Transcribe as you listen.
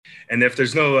And if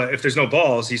there's no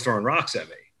balls, he's throwing rocks at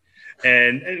me.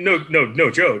 And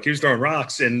no joke, he was throwing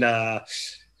rocks. And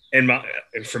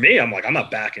for me, I'm like, I'm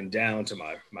not backing down to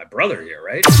my brother here,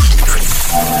 right?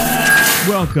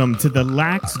 Welcome to the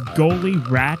Lax Goalie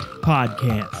Rat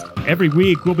Podcast. Every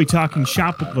week, we'll be talking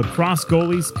shop with lacrosse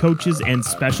goalies, coaches, and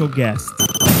special guests.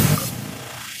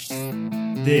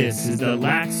 This is the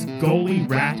Lax Goalie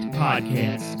Rat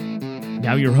Podcast.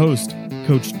 Now your host,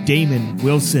 Coach Damon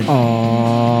Wilson.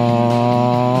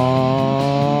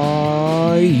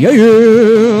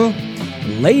 Yeah.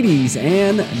 Ladies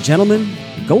and gentlemen,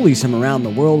 goalies from around the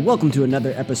world, welcome to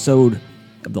another episode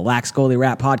of the Lax Goalie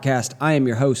Rat Podcast. I am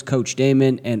your host, Coach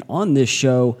Damon, and on this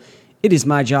show, it is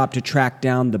my job to track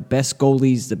down the best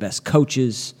goalies, the best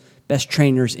coaches, best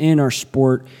trainers in our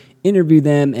sport, interview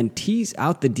them, and tease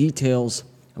out the details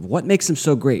of what makes them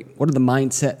so great. What are the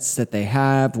mindsets that they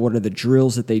have? What are the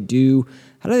drills that they do?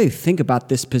 How do they think about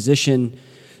this position?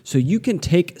 So you can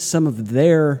take some of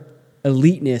their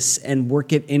eliteness and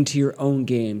work it into your own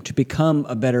game to become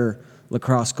a better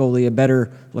lacrosse goalie, a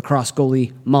better lacrosse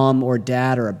goalie mom or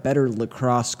dad, or a better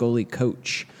lacrosse goalie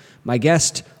coach. My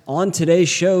guest on today's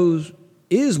show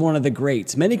is one of the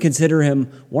greats. Many consider him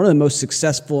one of the most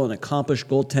successful and accomplished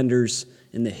goaltenders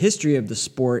in the history of the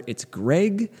sport. It's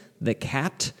Greg the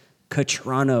Cat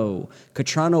Catrano.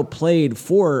 Catrano played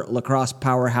for lacrosse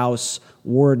powerhouse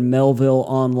Ward Melville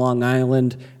on Long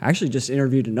Island. I actually just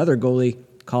interviewed another goalie,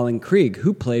 Colin Krieg,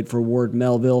 who played for Ward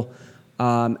Melville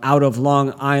out of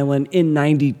Long Island in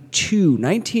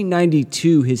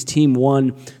 1992, his team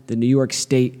won the New York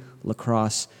State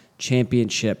Lacrosse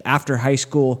Championship. After high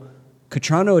school,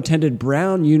 Catrano attended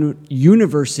Brown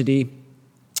University,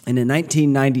 and in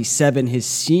 1997, his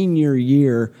senior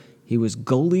year, he was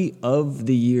Goalie of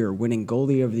the Year, winning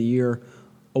Goalie of the Year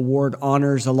award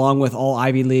honors along with all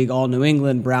Ivy League, all New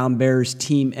England Brown Bears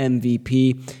team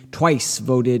MVP, twice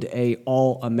voted a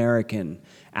All-American.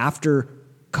 After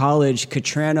college,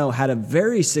 Catrano had a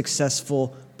very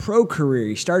successful pro career.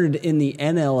 He started in the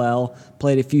NLL,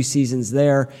 played a few seasons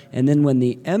there, and then when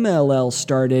the MLL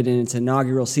started in its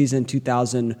inaugural season,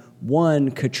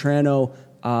 2001, Catrano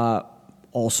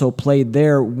also played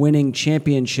there, winning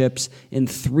championships in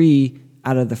 3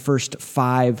 out of the first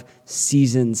 5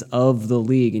 seasons of the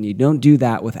league, and you don't do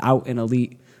that without an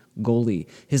elite goalie.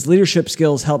 His leadership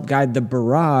skills helped guide the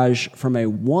Barrage from a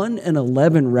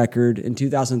 1-11 record in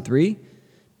 2003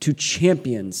 to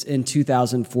champions in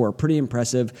 2004. Pretty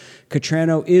impressive.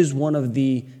 Catrano is one of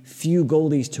the few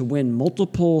goalies to win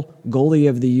multiple Goalie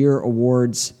of the Year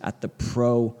awards at the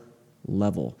pro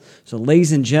level. So,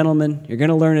 ladies and gentlemen, you're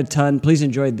going to learn a ton. Please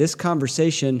enjoy this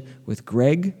conversation with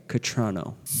Greg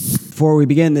Catrano. Before we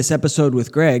begin this episode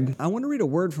with Greg, I want to read a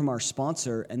word from our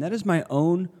sponsor, and that is my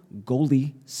own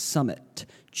Goalie Summit.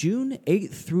 June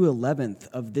 8th through 11th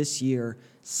of this year,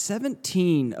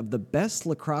 17 of the best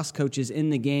lacrosse coaches in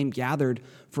the game gathered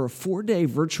for a 4-day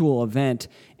virtual event,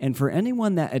 and for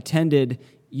anyone that attended,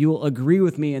 you will agree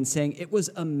with me in saying it was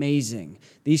amazing.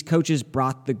 These coaches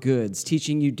brought the goods,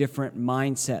 teaching you different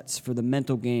mindsets for the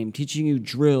mental game, teaching you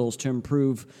drills to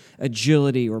improve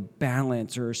agility or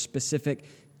balance or a specific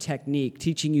technique,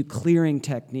 teaching you clearing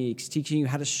techniques, teaching you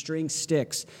how to string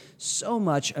sticks. So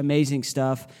much amazing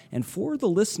stuff. And for the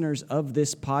listeners of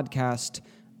this podcast,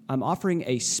 I'm offering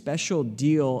a special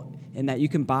deal in that you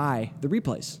can buy the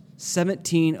replays.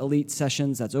 17 elite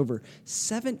sessions. That's over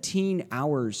 17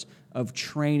 hours of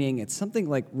training. It's something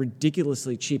like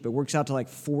ridiculously cheap. It works out to like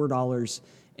 $4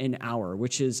 an hour,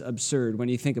 which is absurd when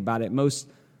you think about it. Most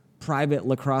private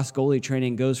lacrosse goalie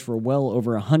training goes for well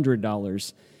over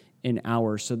 $100 an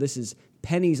hour. So this is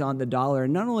pennies on the dollar.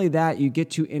 And not only that, you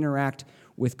get to interact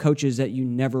with coaches that you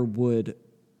never would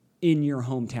in your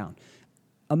hometown.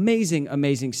 Amazing,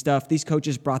 amazing stuff. These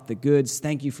coaches brought the goods.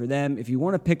 Thank you for them. If you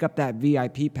want to pick up that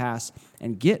VIP pass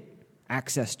and get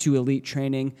access to elite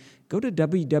training, go to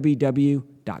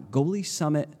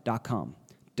www.goaliesummit.com.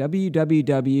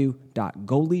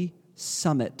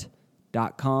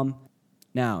 www.goaliesummit.com.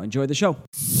 Now, enjoy the show.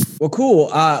 Well, cool.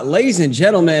 Ladies and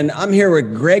gentlemen, I'm here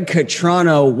with Greg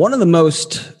Catrano, one of the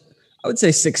most, I would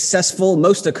say, successful,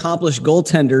 most accomplished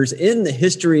goaltenders in the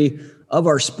history of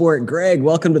our sport. Greg,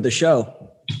 welcome to the show.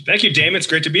 Thank you, Damon. It's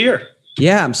great to be here.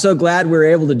 Yeah, I'm so glad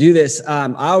we're able to do this.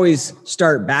 I always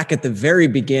start back at the very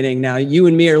beginning. Now, you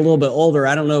and me are a little bit older.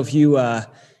 I don't know if you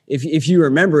if you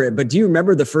remember it, but do you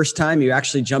remember the first time you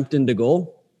actually jumped into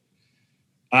goal?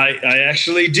 I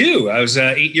actually do. I was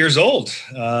 8 years old.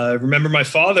 I remember my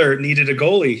father needed a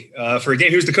goalie for a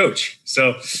game. He was the coach.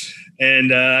 So,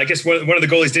 and I guess one of the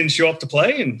goalies didn't show up to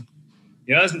play. And,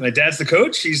 you know, my dad's the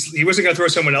coach. He wasn't going to throw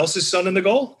someone else's son in the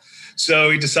goal. So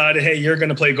he decided, hey, you're going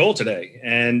to play goal today.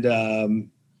 And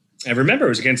I remember it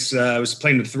was against, I was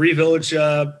playing the Three Village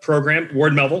program,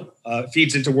 Ward Melville,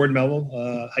 feeds into Ward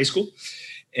Melville High School.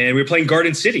 And we were playing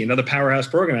Garden City, another powerhouse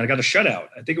program. And I got a shutout.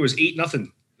 I think it was 8-0,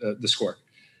 the score.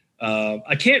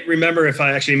 I can't remember if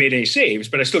I actually made any saves,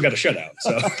 but I still got a shutout.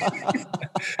 So,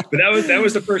 but that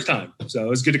was the first time. So it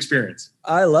was a good experience.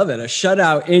 I love it. A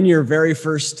shutout in your very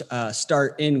first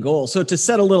start in goal. So to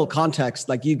set a little context,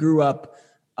 like you grew up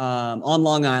on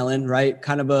Long Island, right?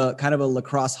 Kind of a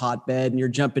lacrosse hotbed, and you're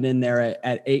jumping in there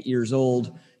at 8 years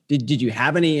old. Did you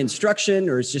have any instruction,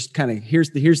 or it's just kind of here's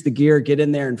the gear, get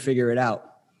in there and figure it out?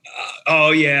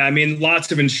 Oh yeah, I mean,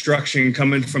 lots of instruction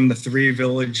coming from the Three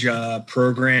Village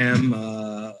program.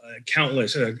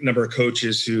 Countless number of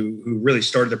coaches who really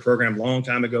started the program a long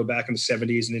time ago, back in the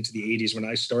 70s and into the 80s when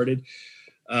I started.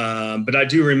 But I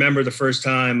do remember the first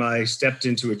time I stepped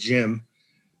into a gym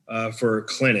for a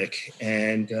clinic,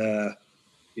 and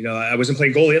I wasn't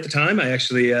playing goalie at the time. I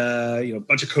actually, a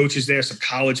bunch of coaches there, some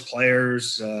college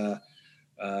players.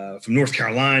 From North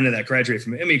Carolina that graduated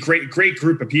from, great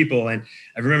group of people. And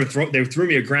I remember they threw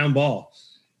me a ground ball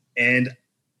and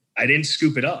I didn't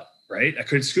scoop it up, right? I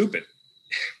couldn't scoop it.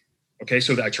 Okay.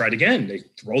 So I tried again. They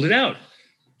rolled it out,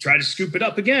 tried to scoop it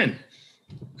up again.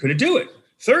 Couldn't do it.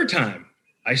 Third time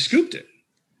I scooped it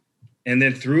and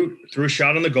then threw a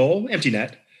shot on the goal, empty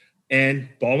net, and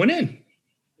ball went in.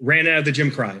 Ran out of the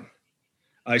gym crying.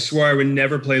 I swore I would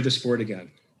never play the sport again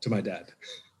to my dad.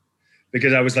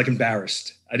 Because I was like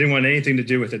embarrassed. I didn't want anything to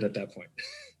do with it at that point.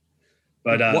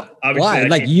 But obviously, why?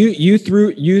 Like you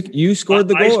scored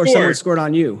the goal, or someone scored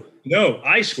on you? No,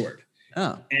 I scored.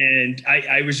 Oh, and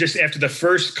I was just, after the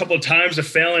first couple of times of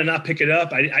failing and not pick it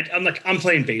up, I'm like, I'm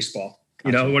playing baseball.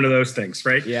 Gotcha. One of those things,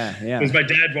 right? Yeah. Because my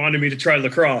dad wanted me to try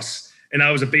at and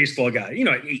I was a baseball guy.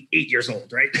 At 8 years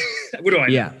old, right? What do I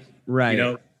know? Yeah,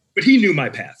 right. But he knew my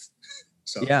path.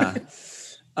 So yeah.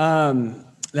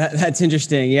 That's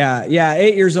interesting. Yeah.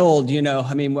 8 years old,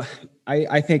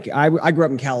 I think I grew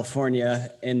up in California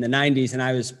in the 90s, and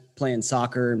I was playing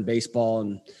soccer and baseball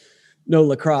and no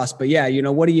lacrosse. But yeah,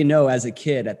 what do you know as a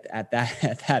kid at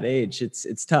that age?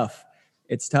 It's tough.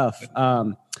 It's tough.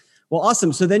 Well,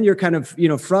 awesome. So then you're kind of,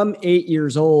 from 8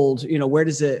 years old, where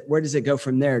does it go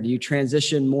from there? Do you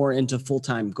transition more into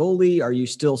full-time goalie? Are you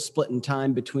still splitting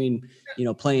time between,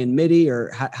 playing midi,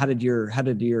 or how did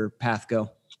your path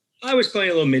go? I was playing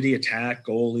a little midi attack,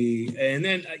 goalie, and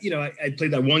then, I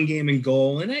played that one game in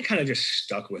goal, and I kind of just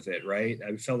stuck with it, right?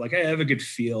 I felt like I have a good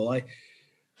feel.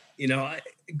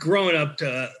 Growing up,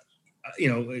 I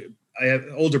have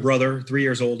an older brother, 3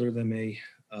 years older than me.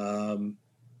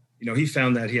 He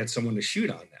found that he had someone to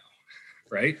shoot on now,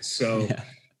 right? So,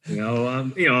 yeah.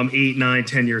 I'm 8, 9,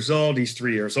 10 years old. He's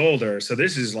 3 years older. So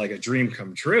this is like a dream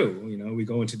come true. We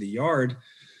go into the yard,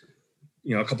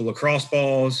 a couple of cross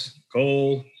balls,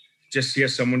 goal, just he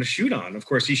has someone to shoot on. Of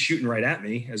course, he's shooting right at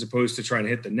me as opposed to trying to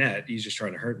hit the net. He's just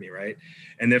trying to hurt me, right?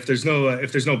 And if there's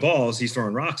no balls, he's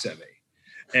throwing rocks at me.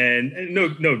 And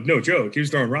no joke, he was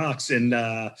throwing rocks. And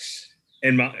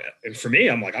for me,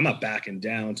 I'm like, I'm not backing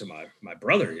down to my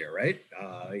brother here, right?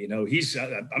 I'm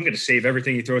going to save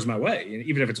everything he throws my way,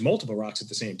 even if it's multiple rocks at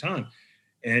the same time.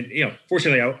 And,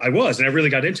 fortunately I was, and I really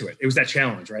got into it. It was that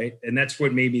challenge, right? And that's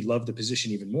what made me love the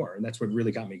position even more. And that's what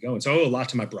really got me going. So I owe a lot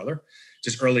to my brother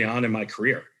just early on in my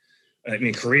career.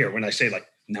 When I say like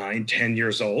 9, 10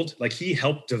 years old, like he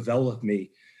helped develop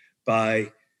me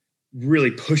by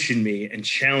really pushing me and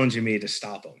challenging me to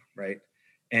stop him, right?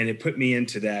 And it put me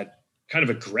into that kind of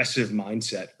aggressive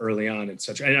mindset early on and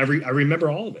I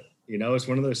remember all of it. It's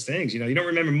one of those things, you don't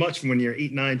remember much from when you're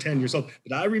 8, 9, 10 years old,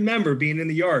 but I remember being in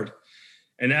the yard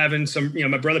and having some,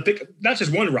 my brother pick not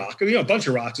just one rock, a bunch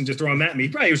of rocks and just throw them at me.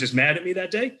 He was just mad at me that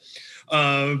day.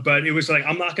 But it was like,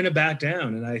 I'm not going to back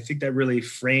down. And I think that really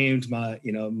framed my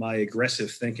aggressive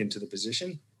thinking to the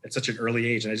position at such an early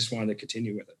age. And I just wanted to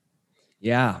continue with it.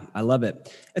 Yeah, I love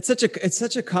it. It's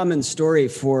such a common story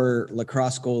for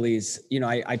lacrosse goalies.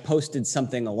 I posted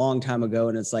something a long time ago,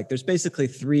 and it's like, there's basically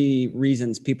 3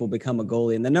 reasons people become a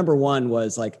goalie. And the number one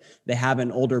was like, they have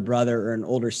an older brother or an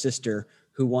older sister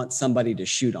who wants somebody to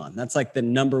shoot on. That's like the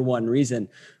number one reason.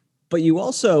 But you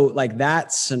also, like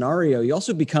that scenario, you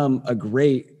also become a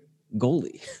great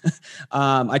goalie.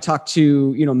 I talked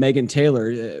to, Megan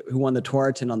Taylor, who won the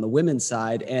Tewaaraton on the women's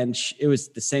side. And it was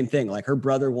the same thing. Like her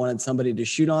brother wanted somebody to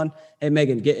shoot on. Hey,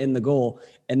 Megan, get in the goal.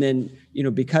 And then,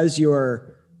 because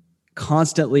you're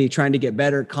constantly trying to get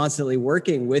better, constantly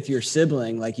working with your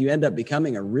sibling, like you end up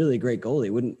becoming a really great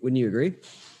goalie. Wouldn't you agree?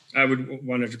 I would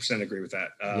 100% agree with that.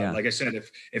 Yeah. Like I said,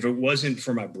 if it wasn't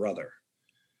for my brother,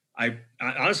 I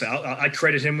honestly, I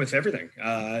credit him with everything.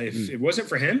 If it wasn't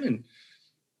for him and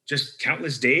just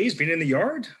countless days being in the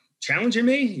yard, challenging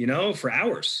me, for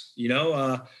hours,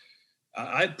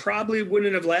 I probably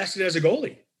wouldn't have lasted as a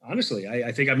goalie. Honestly,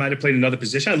 I think I might've played another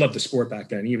position. I loved the sport back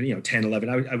then, even, 10,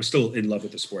 11, I was still in love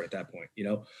with the sport at that point,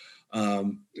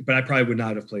 but I probably would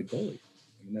not have played goalie.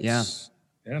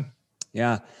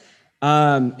 Yeah.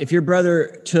 If your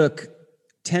brother took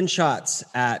 10 shots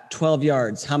at 12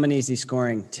 yards, how many is he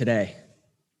scoring today?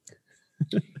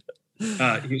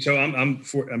 So I'm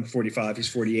 45. He's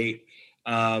 48.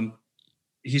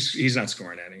 He's not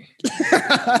scoring any.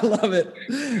 I love it.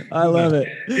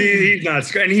 He's not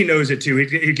scoring, and he knows it too.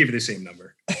 He'd give you the same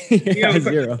number.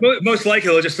 Zero. Most likely,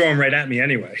 he'll just throw him right at me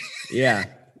anyway. Yeah,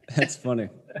 that's funny.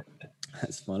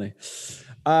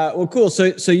 Well, cool.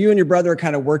 So you and your brother are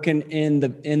kind of working in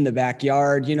the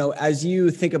backyard. As you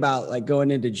think about like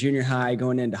going into junior high,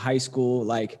 going into high school,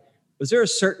 like, was there a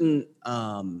certain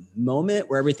moment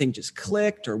where everything just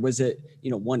clicked, or was it,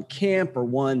 one camp or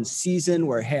one season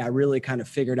where, hey, I really kind of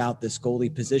figured out this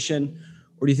goalie position?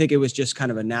 Or do you think it was just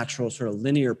kind of a natural sort of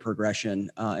linear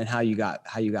progression in how you got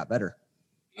better?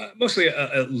 Mostly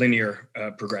a linear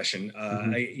progression.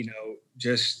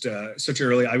 Just such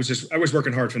early. I was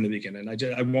working hard from the beginning.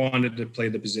 I wanted to play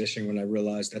the position when I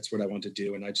realized that's what I wanted to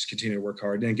do, and I just continued to work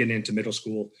hard. Then getting into middle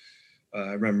school,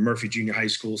 I remember Murphy Junior High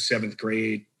School, 7th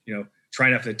grade.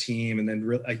 Trying out for the team, and then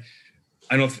really,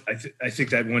 I think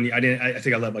that one year I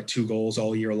think I led like 2 goals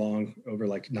all year long over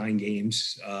like 9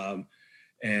 games,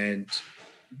 and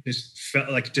just felt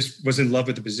like just was in love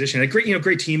with the position. I had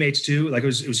great teammates too. Like it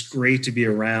was great to be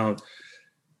around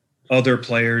other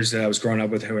players that I was growing up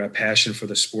with who had a passion for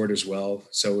the sport as well.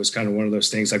 So it was kind of one of those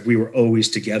things, like we were always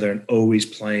together and always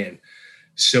playing.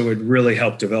 So it really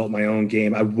helped develop my own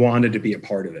game. I wanted to be a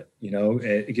part of it,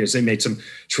 because they made some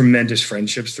tremendous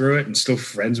friendships through it, and still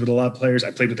friends with a lot of players.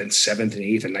 I played with in 7th and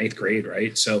 8th and 9th grade.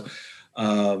 Right. So,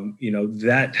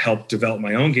 that helped develop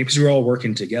my own game because we were all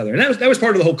working together. And that was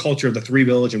part of the whole culture of the Three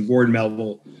Village and Ward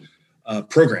Melville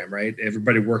program. Right.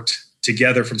 Everybody worked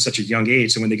together from such a young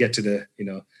age. So when they get to the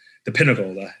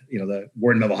pinnacle, the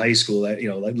Ward Melville High School, like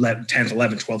 10th,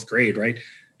 11th, 12th grade, right.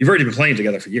 You've already been playing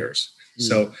together for years.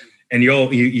 So, and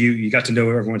you got to know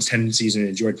everyone's tendencies and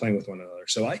enjoyed playing with one another.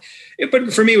 So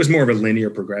but for me, it was more of a linear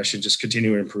progression, just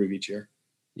continue to improve each year.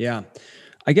 Yeah.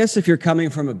 I guess if you're coming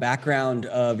from a background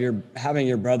of having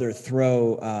your brother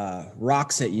throw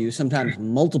rocks at you, sometimes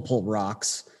multiple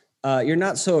rocks, you're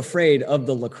not so afraid of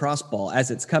the lacrosse ball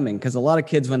as it's coming. Cause a lot of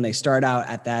kids, when they start out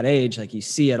at that age, like you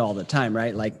see it all the time,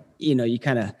 right? Like, you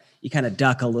kind of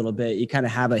duck a little bit, you kind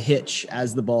of have a hitch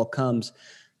as the ball comes.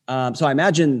 So I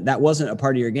imagine that wasn't a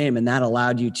part of your game, and that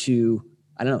allowed you to,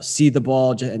 see the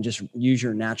ball and just use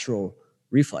your natural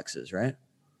reflexes, right?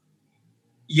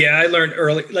 Yeah, I learned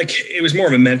early, like it was more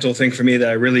of a mental thing for me that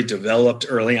I really developed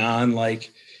early on.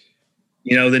 Like,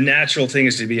 the natural thing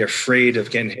is to be afraid of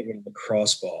getting hit with a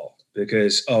lacrosse ball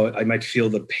because, I might feel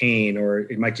the pain or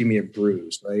it might give me a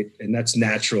bruise, right? And that's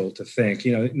natural to think,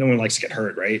 no one likes to get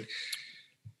hurt, right?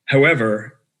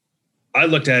 However, I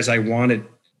looked at it as I wanted,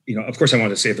 of course I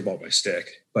wanted to save the ball by stick,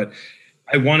 but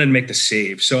I wanted to make the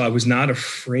save. So I was not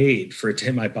afraid for it to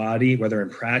hit my body, whether in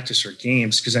practice or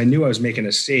games, because I knew I was making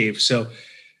a save. So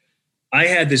I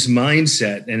had this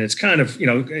mindset, and it's kind of,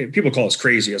 people call us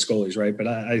crazy as goalies, right? But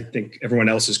I think everyone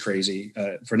else is crazy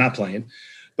for not playing.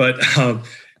 But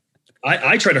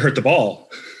I try to hurt the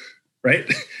ball, right?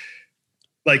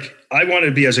 Like I wanted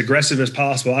to be as aggressive as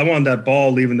possible. I wanted that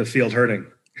ball leaving the field hurting.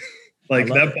 Like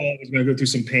that ball was going to go through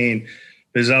some pain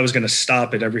because I was going to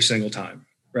stop it every single time,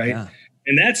 right? Yeah.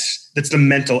 And that's the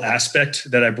mental aspect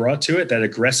that I brought to it, that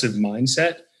aggressive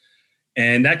mindset.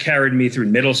 And that carried me through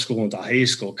middle school into high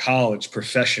school, college,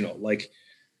 professional. Like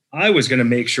I was going to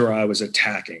make sure I was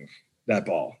attacking that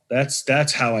ball.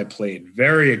 That's how I played.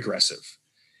 Very aggressive.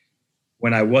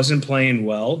 When I wasn't playing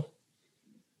well,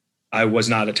 I was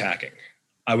not attacking.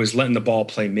 I was letting the ball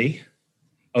play me.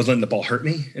 I was letting the ball hurt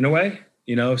me in a way,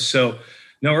 So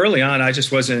no, early on, I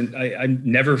just wasn't. I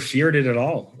never feared it at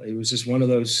all. It was just one of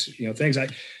those, things.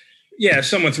 If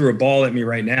someone threw a ball at me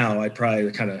right now, I'd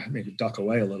probably kind of maybe duck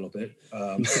away a little bit.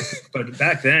 But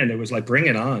back then, it was like, bring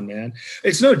it on, man.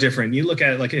 It's no different. You look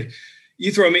at it like if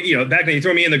you throw me, back then you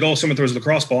throw me in the goal, someone throws the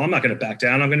lacrosse ball, I'm not going to back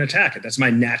down. I'm going to attack it. That's my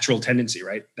natural tendency,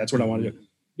 right? That's what I want to do.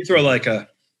 You throw like an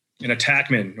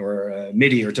attackman or a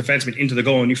midi or defenseman into the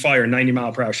goal and you fire a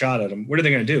 90-mile-per-hour shot at them. What are they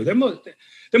going to do? They're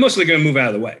mostly going to move out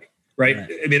of the way. Right.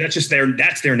 I mean, that's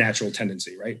their natural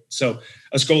tendency. Right. So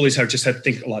us goalies have to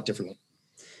think a lot differently.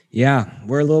 Yeah,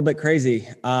 we're a little bit crazy.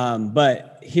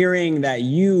 But hearing that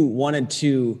you wanted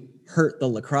to hurt the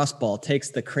lacrosse ball takes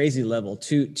the crazy level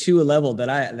to a level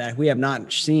that we have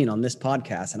not seen on this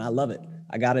podcast. And I love it.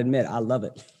 I got to admit, I love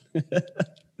it.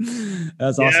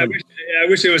 That's awesome. I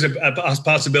wish there was a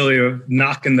possibility of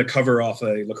knocking the cover off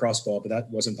a lacrosse ball, but that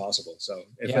wasn't possible. So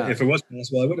if it was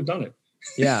possible, I would have done it.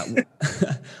 Yeah.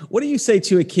 What do you say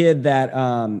to a kid that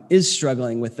is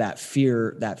struggling with that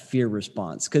fear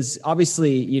response? Because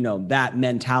obviously, that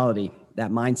mentality,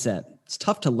 that mindset, it's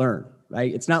tough to learn,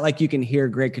 right? It's not like you can hear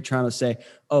Greg Cotrano say,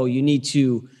 oh, you need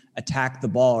to attack the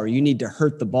ball or you need to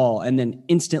hurt the ball and then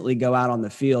instantly go out on the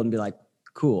field and be like,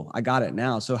 cool, I got it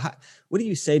now. So what do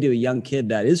you say to a young kid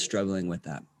that is struggling with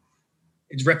that?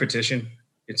 It's repetition.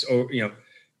 It's,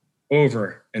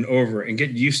 over and over, and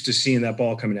get used to seeing that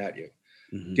ball coming at you.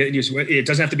 Mm-hmm. Get used to it. It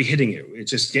doesn't have to be hitting you.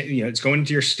 It's just it's going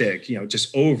into your stick,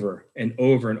 just over and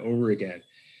over and over again.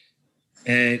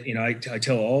 And, I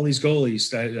tell all these goalies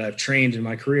that I've trained in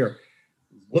my career,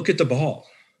 look at the ball,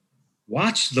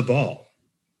 watch the ball.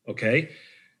 Okay.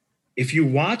 If you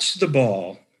watch the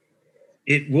ball,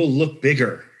 it will look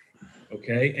bigger.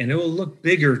 Okay. And it will look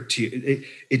bigger to you.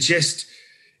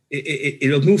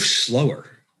 It'll move slower.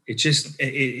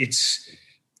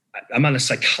 I'm not a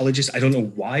psychologist. I don't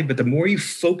know why, but the more you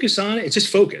focus on it, it's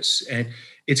just focus, and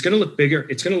it's going to look bigger.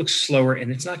 It's going to look slower,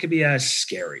 and it's not going to be as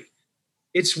scary.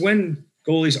 It's when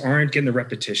goalies aren't getting the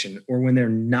repetition, or when they're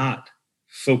not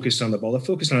focused on the ball, they're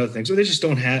focused on other things, or they just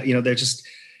don't have, they're just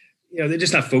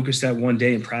not focused that one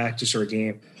day in practice or a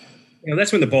game.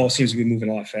 That's when the ball seems to be moving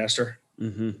a lot faster.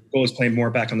 Mm-hmm. Goalies playing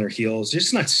more back on their heels,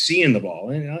 just not seeing the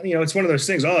ball. And, it's one of those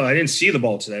things. Oh, I didn't see the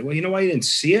ball today. Well, you know why you didn't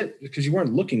see it? Because you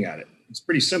weren't looking at it. It's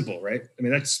pretty simple, right? I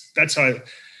mean, that's how,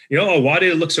 why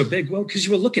did it look so big? Well, because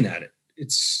you were looking at it.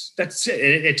 That's it.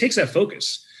 It takes that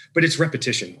focus, but it's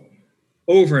repetition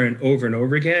over and over and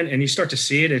over again. And you start to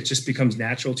see it. It just becomes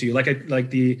natural to you. Like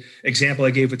the example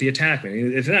I gave with the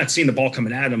attackman. If they're not seeing the ball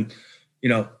coming at them,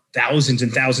 thousands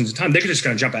and thousands of times, they're just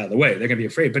going to jump out of the way. They're going to be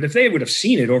afraid. But if they would have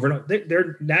seen it over and over,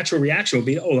 their natural reaction would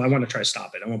be, oh, I want to try to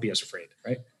stop it. I won't be as afraid,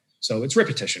 right? So it's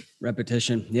repetition.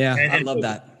 Repetition. Yeah, I love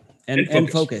that. And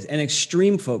focus and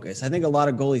extreme focus. I think a lot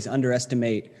of goalies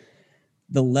underestimate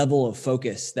the level of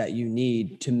focus that you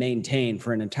need to maintain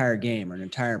for an entire game or an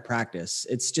entire practice.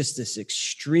 It's just this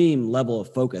extreme level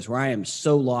of focus where I am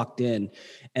so locked in.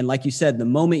 And like you said, the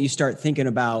moment you start thinking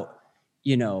about,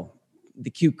 the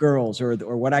cute girls or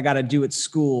what I got to do at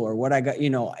school or what I got,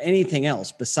 anything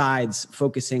else besides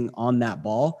focusing on that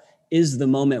ball is the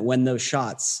moment when those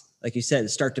shots, like you said,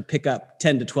 start to pick up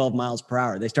 10 to 12 miles per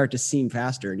hour. They start to seem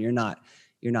faster and you're not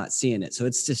seeing it. So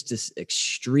it's just this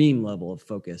extreme level of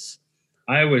focus.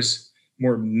 I was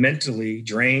more mentally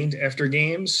drained after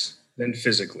games than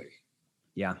physically.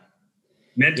 Yeah.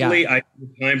 Mentally, I had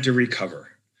time to recover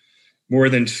more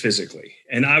than physically.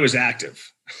 And I was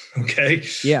active. Okay.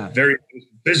 Yeah. Very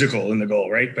physical in the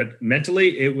goal. Right. But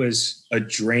mentally it was a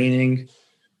draining,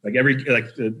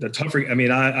 the tougher. I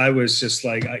mean, I was just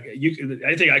like,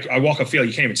 I walk a field.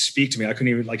 You can't even speak to me. I couldn't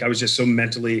even, I was just so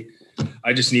mentally,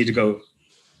 I just need to go.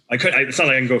 It's not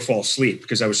like I can go fall asleep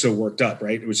because I was so worked up.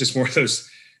 Right. It was just more of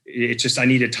those, I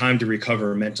needed time to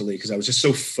recover mentally because I was just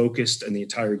so focused on the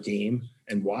entire game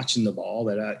and watching the ball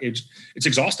that it's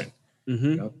exhausting.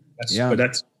 Mm-hmm. But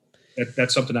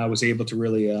that's something I was able to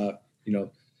really,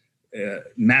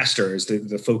 master is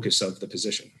the focus of the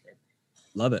position.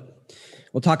 Love it.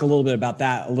 We'll talk a little bit about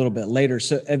that a little bit later.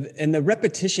 So, and the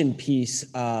repetition piece,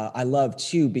 I love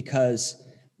too, because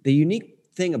the unique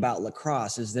thing about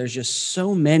lacrosse is there's just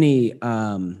so many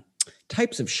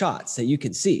types of shots that you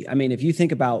can see. I mean, if you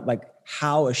think about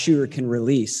how a shooter can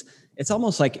release, it's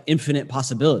almost like infinite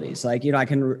possibilities. I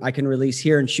can release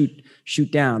here and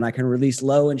shoot down. I can release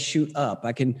low and shoot up.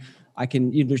 I can,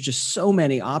 there's just so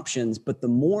many options, but the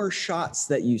more shots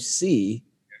that you see,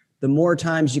 the more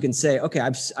times you can say, okay,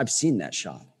 I've seen that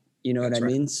shot. You know what I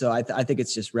mean? So I think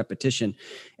it's just repetition.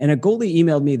 And a goalie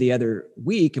emailed me the other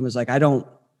week and was like, I don't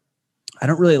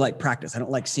really like practice. I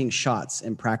don't like seeing shots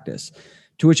in practice.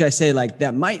 To which I say,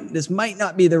 this might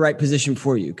not be the right position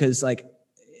for you. Cause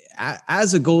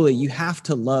as a goalie, you have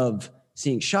to love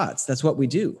seeing shots. That's what we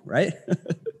do. Right.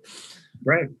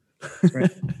 Right.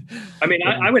 I mean,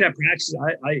 I would have practice.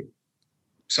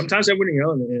 Sometimes I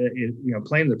wouldn't,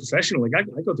 playing the professional league,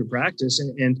 I go through practice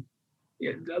and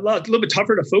a little bit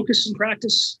tougher to focus in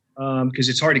practice because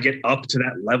it's hard to get up to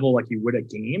that level like you would at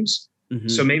games. Mm-hmm.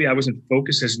 So maybe I wasn't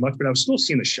focused as much, but I was still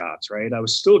seeing the shots, right? I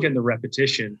was still getting the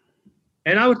repetition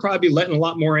and I would probably be letting a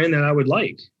lot more in than I would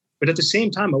like. But at the same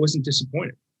time, I wasn't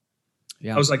disappointed.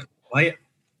 Yeah. I was like,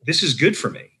 this is good for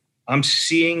me. I'm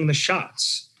seeing the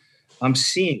shots. I'm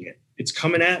seeing it. It's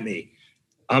coming at me.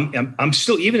 I'm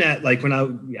still, even at like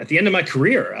at the end of my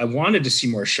career, I wanted to see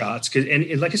more shots.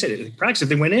 And like I said, in practice, if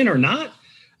they went in or not,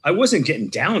 I wasn't getting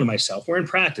down on myself. We're in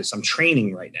practice. I'm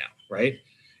training right now. Right.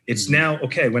 It's now,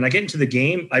 okay, when I get into the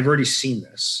game, I've already seen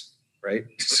this. Right.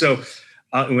 So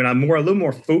when I'm a little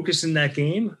more focused in that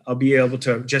game, I'll be able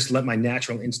to just let my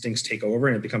natural instincts take over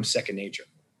and it becomes second nature.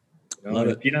 You know? Love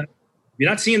it. If you're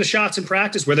not seeing the shots in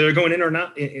practice, whether they're going in or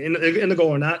not, in the goal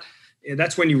or not,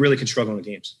 that's when you really can struggle in the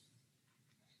games.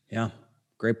 Yeah.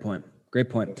 Great point.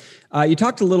 You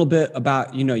talked a little bit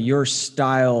about, your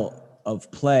style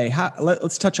of play.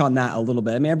 Let's touch on that a little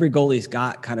bit. I mean, every goalie's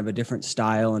got kind of a different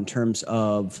style in terms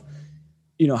of,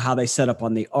 how they set up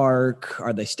on the arc.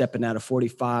 Are they stepping out of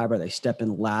 45? Are they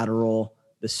stepping lateral?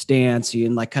 The stance? Are you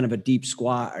in like kind of a deep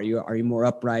squat? Are you more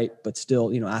upright, but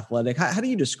still, athletic? How do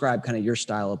you describe kind of your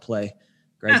style of play,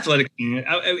 Greg? Athletic.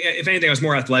 If anything, I was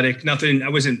more athletic. Nothing. I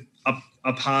wasn't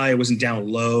up high. I wasn't down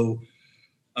low.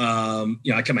 I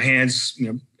kept my hands,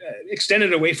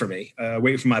 extended away from me,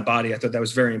 away from my body. I thought that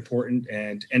was very important.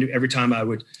 And every time I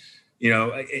would,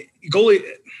 goalie,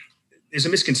 there's a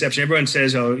misconception. Everyone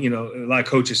says, a lot of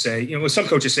coaches say, some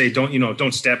coaches say,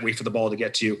 don't step, wait for the ball to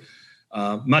get to you.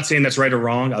 I'm not saying that's right or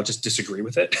wrong. I'll just disagree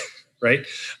with it. Right.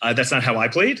 That's not how I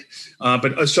played.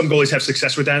 But some goalies have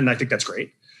success with that. And I think that's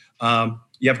great.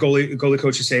 You have goalie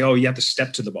coaches say, oh, you have to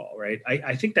step to the ball. Right.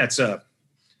 I think that's a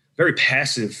very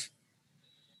passive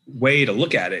way to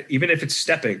look at it, even if it's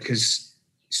stepping, because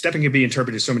stepping can be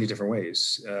interpreted so many different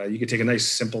ways. You could take a nice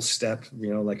simple step,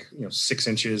 6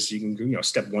 inches. You can,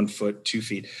 step 1 foot, 2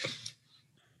 feet.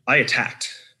 I attacked.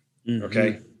 Mm-hmm.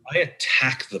 Okay. I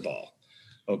attacked the ball.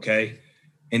 Okay.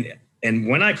 And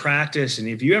when I practice, and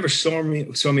if you ever saw me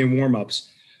in warmups,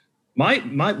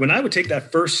 when I would take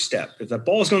that first step, if the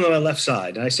ball's going to my left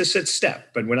side, and I just said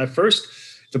step, but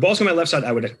if the ball's on my left side,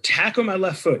 I would attack on my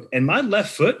left foot, and my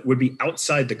left foot would be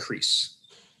outside the crease.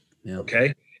 Yeah.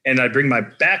 Okay. And I bring my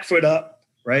back foot up,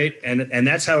 right? And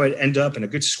that's how I'd end up in a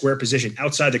good square position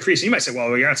outside the crease. And you might say,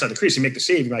 well, you're outside the crease, you make the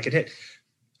save, you might get hit.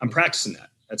 I'm practicing that.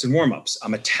 That's in warmups.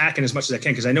 I'm attacking as much as I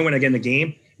can because I know when I get in the game,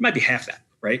 it might be half that,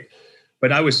 right?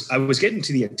 But I was getting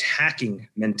to the attacking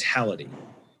mentality.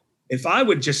 If I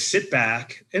would just sit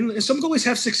back, and some goalies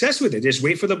have success with it, just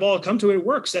wait for the ball to come to it, it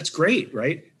works. That's great,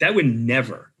 right? That would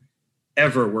never,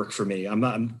 ever work for me.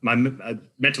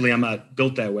 Mentally, I'm not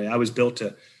built that way. I was built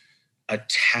to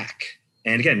attack.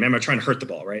 And again, remember, I'm trying to hurt the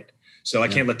ball, right? So I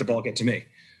can't let the ball get to me.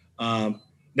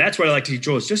 That's what I like to teach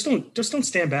Joel is just don't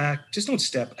stand back. Just don't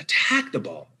step. Attack the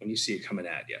ball when you see it coming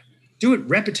at you. Do it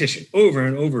repetition over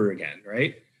and over again,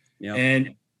 right? Yeah.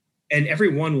 And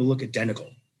everyone will look identical.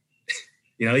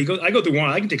 I go through one.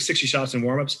 I can take 60 shots in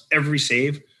warmups, every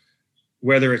save,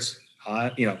 whether it's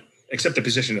high, except the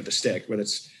position of the stick, whether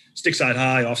it's stick side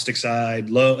high, off stick side,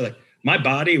 low. Like my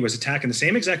body was attacking the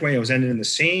same exact way. I was ending in the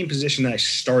same position that I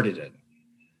started in,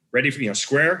 ready for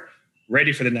square,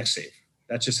 ready for the next save.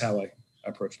 That's just how I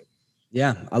approach it.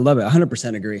 Yeah, I love it.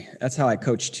 100% agree. That's how I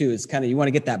coach too. It's kind of, you want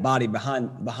to get that body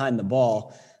behind the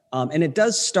ball. And it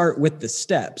does start with the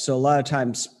step. So a lot of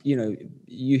times,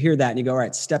 you hear that and you go, all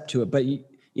right, step to it. But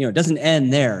it doesn't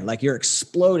end there. Like you're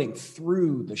exploding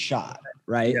through the shot,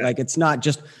 right? Yeah. Like it's not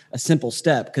just a simple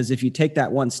step. Because if you take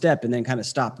that one step and then kind of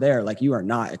stop there, like you are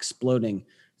not exploding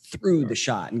through the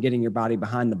shot and getting your body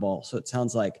behind the ball. So it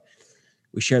sounds like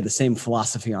we share the same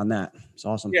philosophy on that. It's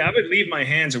awesome. Yeah, I would leave my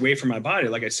hands away from my body.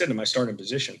 Like I said, in my starting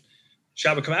position,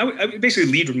 shot would come. I would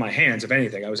basically lead with my hands. If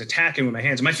anything, I was attacking with my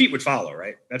hands. My feet would follow,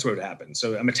 right? That's what would happen.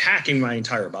 So I'm attacking my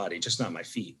entire body, just not my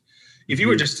feet. If you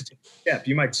were just to take a step,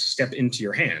 you might step into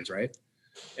your hands, right?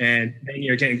 And then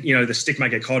you're getting, the stick might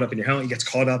get caught up in your helmet. It gets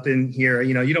caught up in here.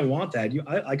 You don't want that.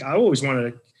 I always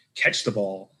wanted to catch the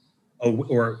ball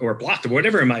or block the ball,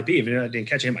 whatever it might be. If I didn't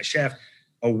catch it in my shaft,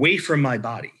 away from my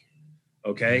body.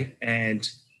 Okay. And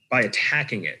by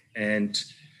attacking it, and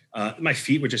my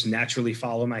feet would just naturally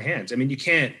follow my hands. You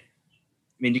can't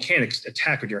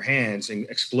attack with your hands and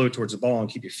explode towards the ball and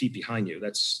keep your feet behind you.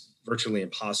 That's virtually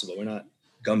impossible. We're not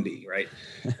Gumby, right?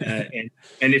 And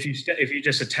if you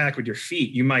just attack with your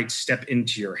feet, you might step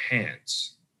into your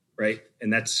hands, right?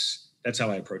 And that's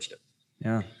how I approached it.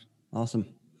 Yeah, awesome.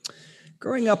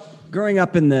 Growing up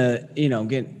in the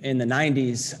in the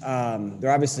 90s,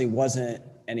 there obviously wasn't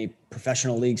any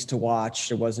professional leagues to watch.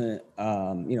 There wasn't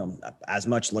as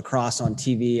much lacrosse on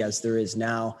TV as there is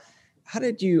now.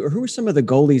 Who were some of the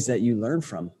goalies that you learned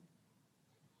from?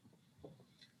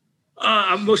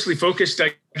 I'm mostly focused,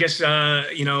 I guess, in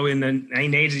the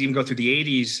 90s, even go through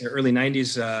the 80s, early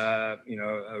 90s,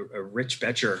 Rich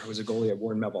Betcher was a goalie at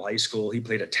Warden Melville High School. He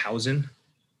played at Towson.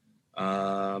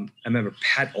 I remember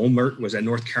Pat Olmert was at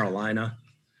North Carolina.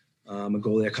 A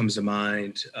goalie that comes to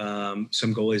mind,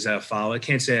 some goalies that I follow. I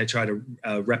can't say I try to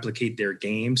replicate their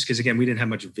games because, again, we didn't have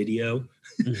much video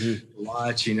to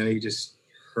watch. You just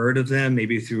heard of them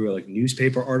maybe through a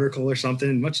newspaper article or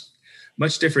something.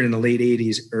 Much different in the late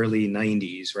 80s, early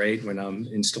 90s, right, when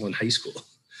I'm still in high school.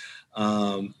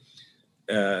 Sal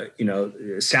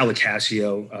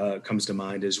Licasio comes to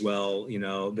mind as well.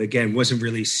 But again, wasn't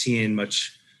really seeing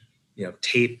much,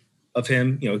 tape of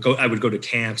him. I would go to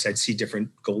camps. I'd see different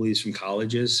goalies from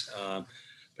colleges.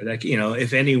 But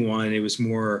if anyone, it was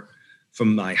more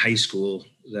from my high school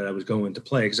that I was going to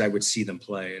play because I would see them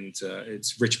play. And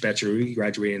it's Rich Betcher. He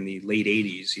graduated in the late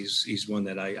 80s. He's one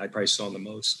that I probably saw the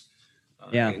most.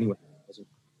 Anyway.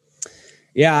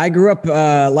 Yeah, I grew up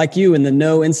like you in the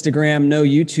no Instagram, no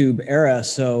YouTube era.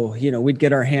 So, we'd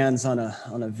get our hands on a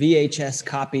VHS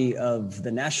copy of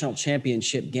the national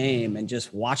championship game and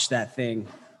just watch that thing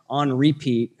on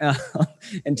repeat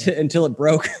until it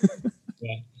broke.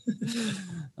 Yeah.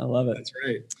 I love it. That's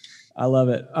right. I love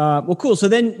it. Well, cool. So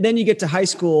then you get to high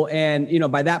school and,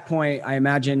 by that point, I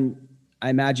imagine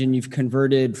you've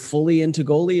converted fully into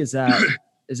goalie. Is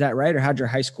that right? Or how'd your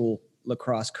high school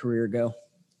lacrosse career go?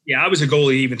 Yeah, I was a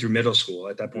goalie even through middle school.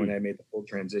 At that point, I made the full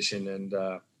transition. And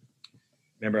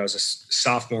remember, I was a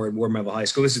sophomore at War Memorial High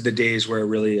School. This is the days where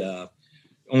really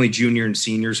only junior and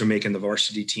seniors were making the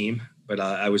varsity team. But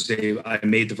I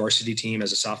made the varsity team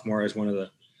as a sophomore. I was one of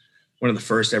the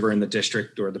first ever in the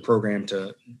district or the program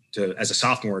to as a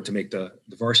sophomore to make the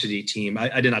varsity team.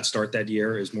 I did not start that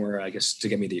year. It was more, I guess, to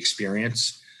get me the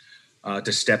experience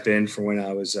to step in for when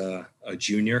I was a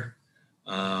junior.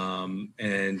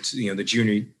 And the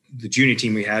junior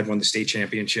team we had won the state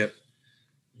championship.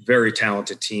 Very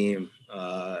talented team.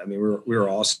 We were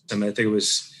awesome. I think it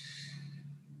was.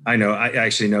 I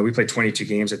actually know we played 22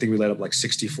 games. I think we let up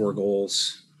 64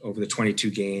 goals over the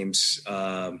 22 games.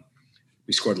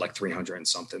 We scored 300 and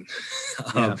something.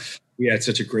 Yeah. We had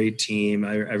such a great team.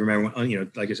 I remember,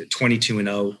 like I said,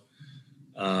 22-0.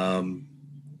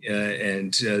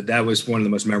 And that was one of the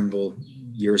most memorable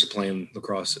years of playing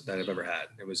lacrosse that I've ever had.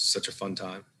 It was such a fun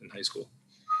time in high school.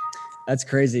 That's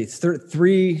crazy.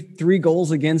 Three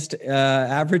goals against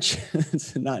average.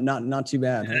 It's not too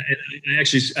bad. Huh?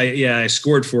 I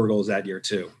scored 4 goals that year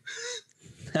too.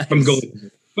 Nice. From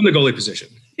the goalie position.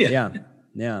 Yeah.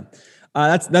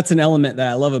 That's an element that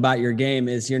I love about your game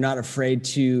is you're not afraid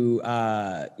to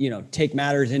take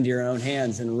matters into your own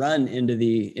hands and run into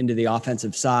the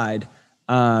offensive side.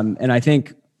 And I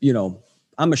think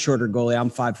I'm a shorter goalie. I'm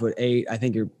 5'8". I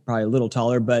think you're probably a little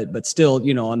taller, but still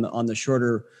on the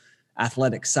shorter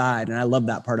athletic side. And I love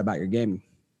that part about your game.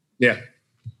 Yeah.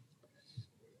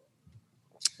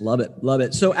 Love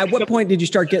it. So at what point did you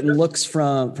start getting looks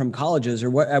from colleges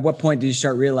at what point did you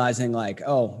start realizing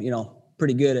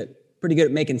pretty good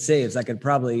at making saves? I could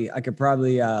probably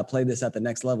play this at the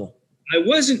next level. I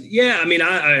wasn't. Yeah.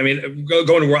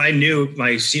 Going to where I knew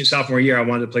my sophomore year, I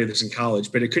wanted to play this in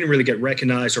college, but it couldn't really get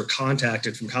recognized or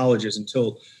contacted from colleges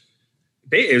until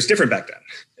it was different back then.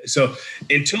 So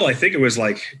until I think it was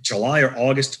July or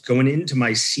August going into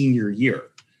my senior year.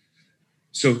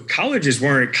 So colleges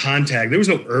weren't contact. There was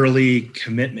no early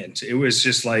commitment. It was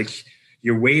just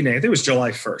you're waiting. I think it was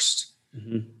July 1st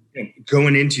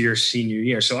going into your senior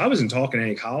year. So I wasn't talking to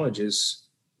any colleges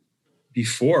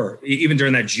before, even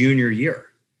during that junior year.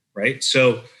 Right.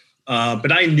 So,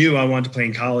 but I knew I wanted to play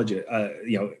in college,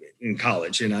 in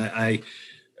college. And I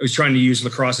was trying to use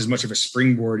lacrosse as much of a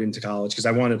springboard into college because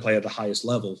I wanted to play at the highest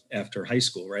level after high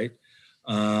school. Right.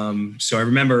 So I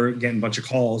remember getting a bunch of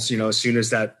calls, as soon as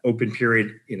that open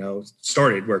period,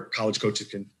 started where college coaches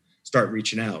can start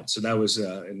reaching out. So that was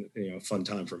a fun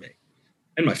time for me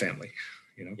and my family,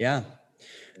 Yeah.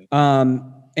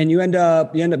 And you end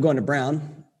up going to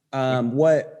Brown.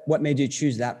 What made you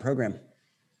choose that program?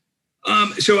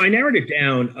 So I narrowed it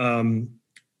down,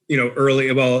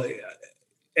 early. Well,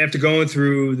 after going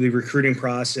through the recruiting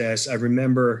process, I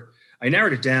remember I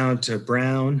narrowed it down to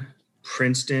Brown,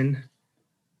 Princeton,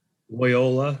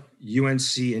 Loyola,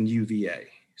 UNC, and UVA.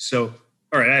 So,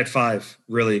 all right, I had 5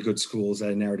 really good schools that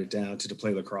I narrowed it down to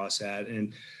play lacrosse at.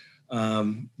 And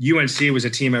UNC was a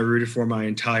team I rooted for my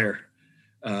entire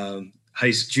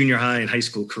junior high and high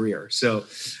school career. So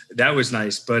that was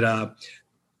nice. But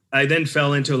I then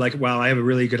fell into wow, I have a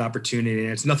really good opportunity.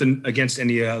 And it's nothing against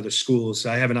any other schools. So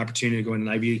I have an opportunity to go in an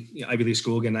Ivy League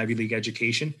school, get an Ivy League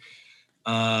education.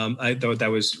 I thought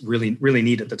that was really, really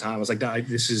neat at the time. I was like,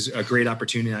 this is a great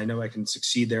opportunity. I know I can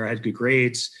succeed there. I had good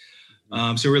grades.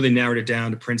 So really narrowed it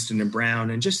down to Princeton and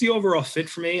Brown, and just the overall fit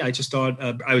for me. I just thought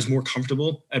I was more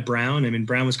comfortable at Brown.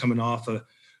 Brown was coming off a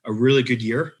a really good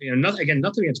year. Nothing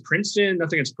against Princeton,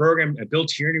 nothing against the program. Bill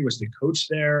Tierney was the coach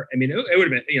there. I mean, it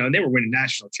would have been, and they were winning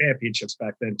national championships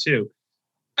back then too.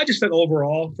 I just felt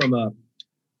overall from a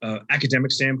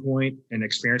academic standpoint and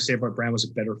experience standpoint, Brown was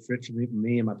a better fit for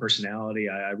me and my personality.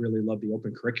 I really loved the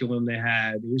open curriculum they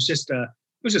had. It was just a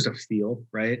feel,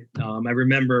 right? I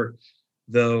remember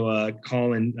though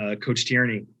calling Coach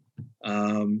Tierney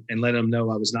and letting him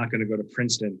know I was not going to go to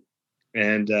Princeton,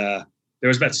 and there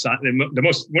was about one of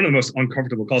the most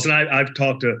uncomfortable calls. And I've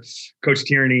talked to Coach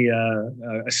Tierney.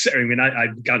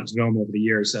 I've gotten to know him over the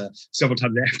years several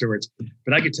times afterwards.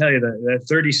 But I could tell you that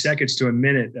 30 seconds to a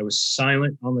minute that was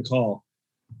silent on the call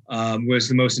was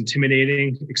the most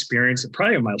intimidating experience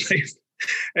probably of my life.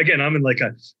 Again, I'm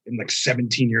in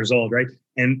 17 years old, right?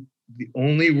 And the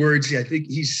only words I think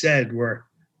he said were,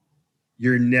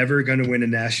 "You're never going to win a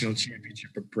national championship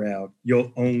at Brown.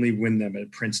 You'll only win them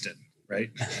at Princeton." Right.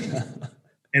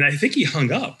 And I think he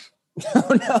hung up.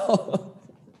 Oh no.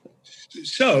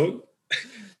 So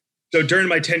during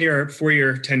my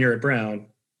 4-year tenure at Brown,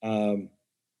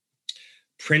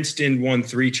 Princeton won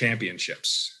 3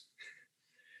 championships.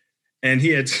 And he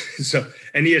had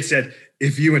said,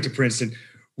 if you went to Princeton,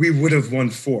 we would have won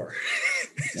 4.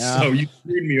 Yeah. So you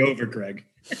screwed me over, Craig.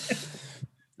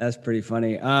 That's pretty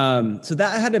funny. So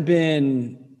that had to have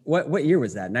been, what year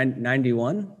was that?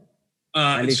 91? So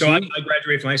I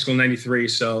graduated from high school in 93.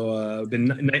 So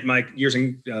been my years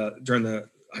during the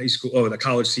high school, the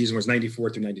college season was 94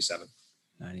 through 97.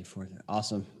 94.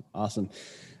 Awesome.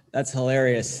 That's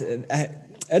hilarious.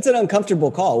 It's an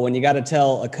uncomfortable call when you got to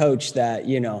tell a coach that,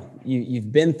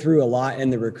 you've been through a lot in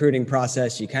the recruiting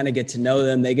process. You kind of get to know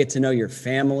them. They get to know your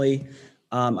family.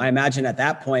 I imagine at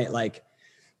that point, like,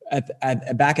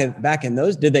 back in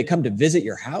those, did they come to visit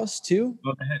your house too?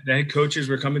 Well, the head coaches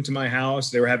were coming to my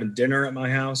house. They were having dinner at my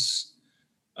house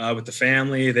with the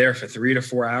family there for 3 to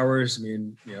 4 hours. I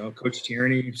mean, Coach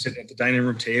Tierney sitting at the dining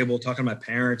room table, talking to my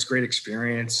parents, great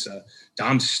experience.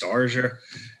 Dom Starger,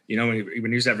 when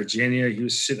he was at Virginia, he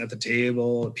was sitting at the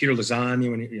table. Peter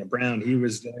Lasagna, Brown, he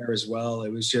was there as well.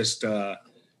 It was just,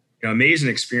 amazing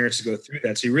experience to go through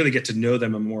that. So you really get to know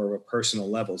them on more of a personal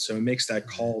level. So it makes that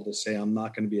call to say, I'm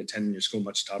not going to be attending your school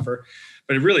much tougher,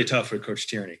 but it's really tough with Coach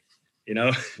Tierney,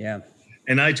 Yeah.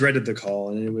 And I dreaded the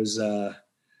call, and it was,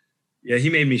 he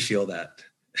made me feel that.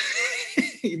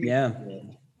 Yeah.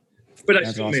 But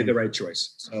I still made the right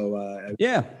choice. So I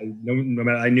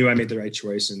knew I made the right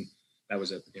choice, and that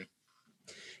was it.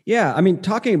 Yeah. I mean,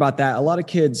 talking about that, a lot of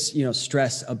kids,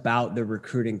 stress about the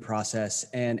recruiting process.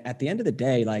 And at the end of the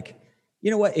day, like,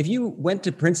 you know what, if you went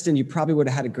to Princeton, you probably would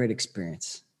have had a great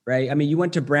experience, right? I mean, you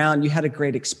went to Brown, you had a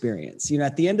great experience.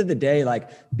 At the end of the day, like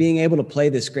being able to play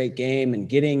this great game and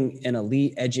getting an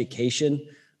elite education,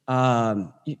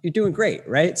 you're doing great,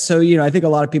 right? So, I think a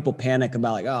lot of people panic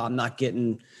about like, oh, I'm not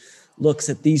getting looks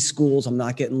at these schools. I'm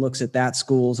not getting looks at that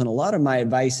schools. And a lot of my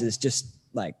advice is just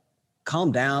like,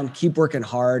 calm down, keep working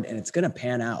hard, and it's going to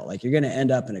pan out. Like you're going to end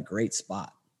up in a great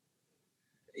spot.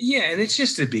 Yeah. And it's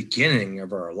just the beginning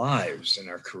of our lives and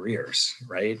our careers,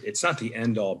 right? It's not the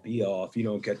end all be all if you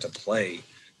don't get to play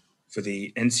for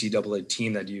the NCAA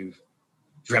team that you've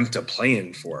dreamt of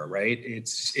playing for, right?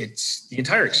 It's the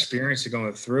entire experience of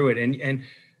going through it. And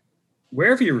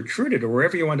wherever you're recruited or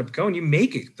wherever you wind up going, you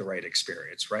make it the right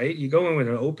experience, right? You go in with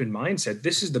an open mindset.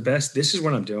 This is the best. This is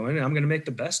what I'm doing, and I'm going to make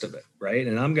the best of it, right?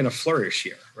 And I'm going to flourish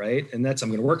here, right? And I'm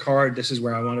going to work hard. This is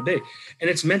where I want to be. And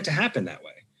it's meant to happen that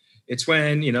way. It's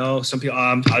when, some people,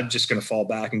 I'm just going to fall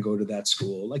back and go to that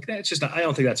school. Like that's just I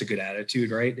don't think that's a good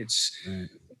attitude, right? It's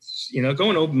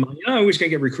going open mind. You're not always going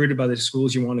to get recruited by the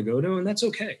schools you want to go to, and that's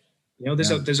okay.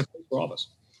 There's a place for all of us.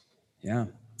 Yeah.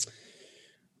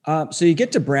 So you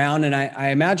get to Brown, and I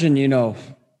imagine,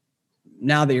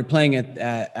 now that you're playing at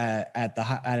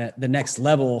the next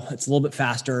level, it's a little bit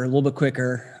faster, a little bit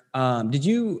quicker. Did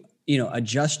you,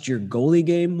 adjust your goalie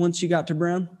game once you got to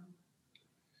Brown?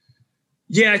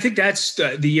 Yeah, I think that's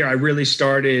the year I really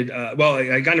started. I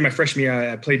got into my freshman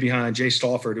year. I played behind Jay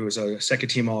Stolford, who was a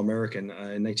second-team All-American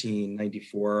in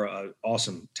 1994.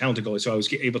 Awesome, talented goalie. So I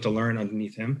was able to learn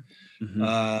underneath him. Mm-hmm.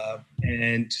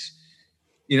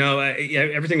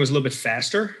 Everything was a little bit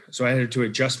faster, so I had to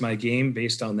adjust my game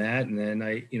based on that. And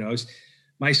then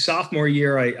my sophomore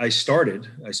year, I started,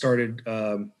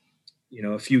 a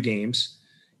few games,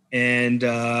 and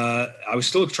I was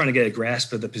still trying to get a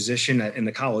grasp of the position in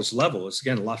the college level. It's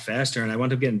again a lot faster, and I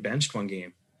wound up getting benched one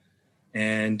game.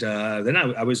 And then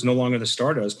I was no longer the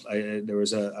starter. I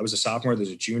was a sophomore. There's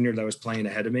a junior that was playing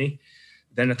ahead of me.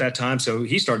 Then at that time, so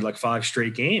he started like 5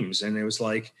 straight games, and it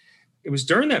was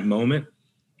during that moment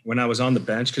when I was on the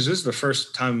bench, because this is the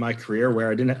first time in my career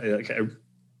where I didn't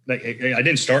like I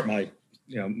didn't start my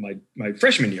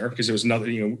freshman year because there was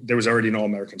there was already an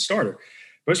All-American starter.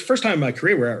 But it was the first time in my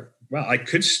career where, well, I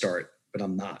could start, but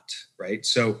I'm not, right?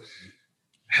 So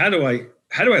how do I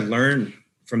learn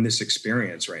from this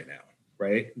experience right now,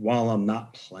 right? While I'm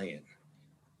not playing.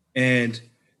 And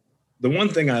the one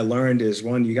thing I learned is,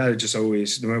 one, you got to just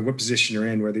always, no matter what position you're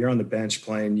in, whether you're on the bench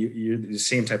playing, you're the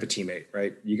same type of teammate,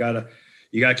 right? You got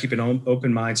to keep an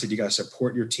open mindset. You got to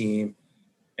support your team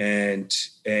and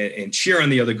cheer on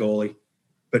the other goalie,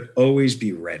 but always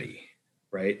be ready,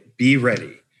 right? Be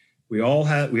ready. We all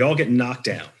get knocked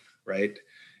down, right?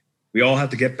 We all have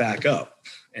to get back up.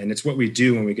 And it's what we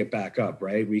do when we get back up,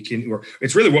 right?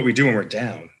 It's really what we do when we're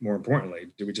down, more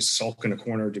importantly. Do we just sulk in a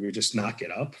corner? Do we just not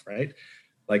get up, right?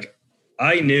 Like,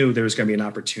 I knew there was going to be an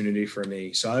opportunity for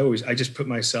me. So I just put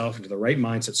myself into the right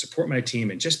mindset, support my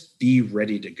team, and just be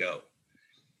ready to go.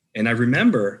 And I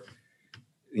remember,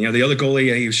 the other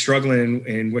goalie, he was struggling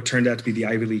in what turned out to be the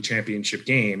Ivy League championship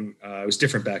game. It was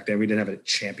different back then. We didn't have a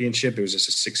championship. It was just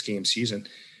a 6-game season.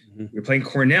 Mm-hmm. We were playing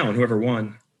Cornell, and whoever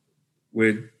won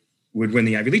would win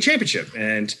the Ivy League championship.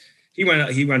 And he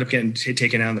wound up getting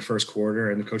taken out in the first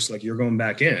quarter. And the coach was like, "You're going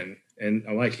back in." And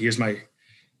I'm like, here's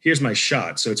my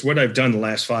shot. So it's what I've done the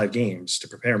last 5 games to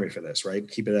prepare me for this, right?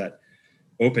 Keep it that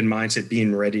open mindset,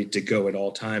 being ready to go at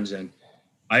all times. And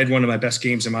I had one of my best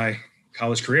games in my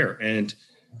college career. And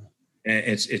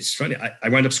it's funny. I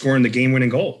wound up scoring the game-winning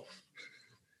goal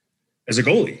as a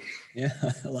goalie. Yeah,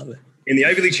 I love it. In the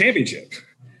Ivy League championship.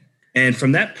 And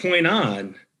from that point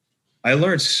on, I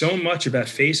learned so much about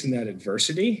facing that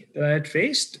adversity that I had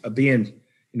faced, of being,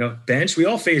 benched. We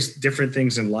all face different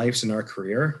things in lives in our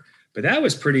career, but that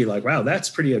was pretty like, wow, that's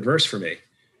pretty adverse for me.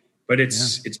 But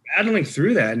it's battling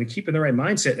through that and keeping the right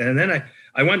mindset. And then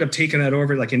I wound up taking that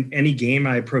over, like in any game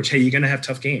I approach. Hey, you're going to have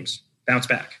tough games, bounce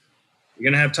back. You're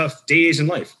going to have tough days in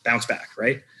life, bounce back,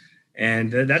 right?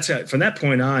 And from that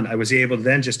point on, I was able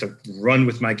then just to run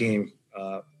with my game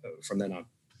from then on.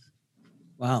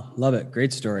 Wow, love it.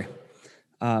 Great story.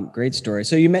 Great story.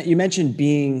 So you mentioned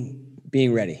being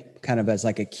ready, kind of as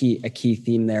like a key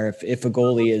theme there. If a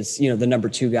goalie is, the number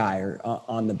 2 guy or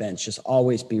on the bench, just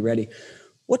always be ready.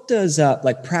 What does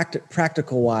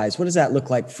practical wise, what does that look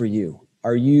like for you?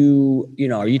 Are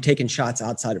you taking shots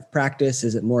outside of practice?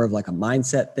 Is it more of like a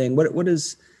mindset thing?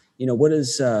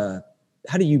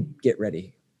 How do you get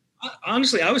ready?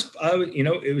 Honestly,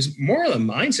 it was more of a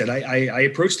mindset. I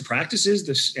approached the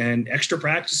practices and extra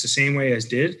practice the same way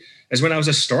as when I was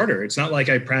a starter. It's not like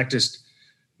I practiced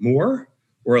more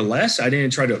or less. I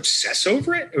didn't try to obsess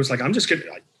over it. It was like, I'm just going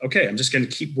to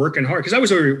keep working hard, because I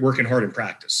was already working hard in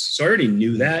practice. So I already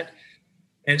knew that.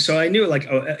 And so I knew,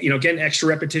 getting extra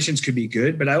repetitions could be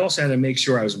good, but I also had to make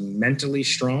sure I was mentally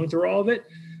strong through all of it,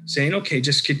 saying, okay,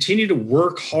 just continue to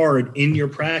work hard in your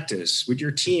practice with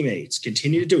your teammates.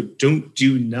 Continue to do it.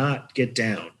 Do not get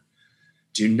down.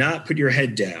 Do not put your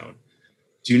head down.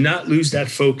 Do not lose that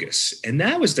focus. And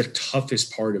that was the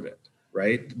toughest part of it,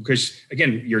 right? Because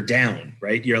again, you're down,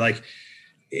 right? You're like,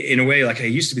 in a way, like I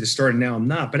used to be the starter, now I'm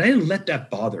not, but I didn't let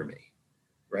that bother me,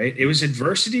 right? It was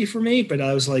adversity for me, but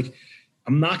I was like,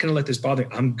 I'm not going to let this bother me.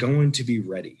 I'm going to be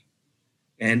ready.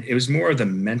 And it was more of the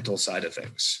mental side of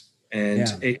things.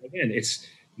 And it's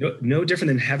no different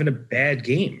than having a bad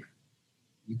game.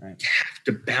 You have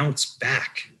to bounce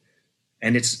back.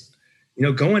 And it's,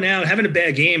 going out, having a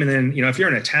bad game, and then, if you're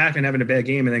an attack and having a bad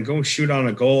game and then go shoot on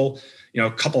a goal,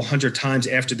 a couple hundred times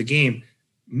after the game,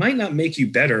 might not make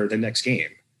you better the next game.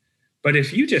 But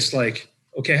if you just like,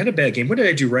 okay, I had a bad game. What did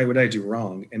I do right? What did I do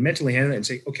wrong? And mentally handle it and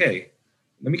say, okay,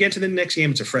 let me get to the next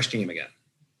game. It's a fresh game again.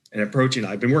 And approaching,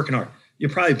 I've been working hard.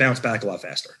 You'll probably bounce back a lot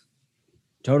faster.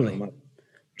 Totally.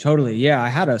 Yeah. I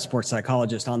had a sports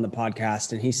psychologist on the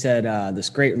podcast, and he said this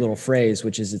great little phrase,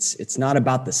 which is it's not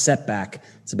about the setback,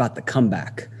 it's about the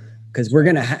comeback. Because we're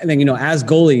going to as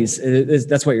goalies,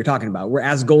 that's what you're talking about.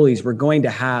 As goalies, we're going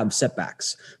to have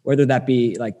setbacks, whether that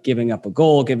be like giving up a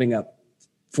goal, giving up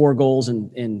 4 goals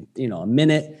in a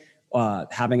minute,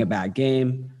 having a bad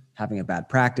game, having a bad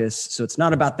practice. So it's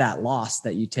not about that loss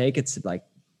that you take. It's like,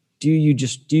 do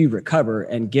you recover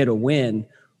and get a win,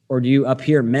 or do you up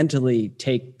here mentally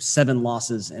take 7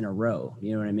 losses in a row?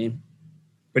 You know what I mean?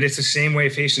 But it's the same way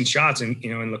facing shots. And,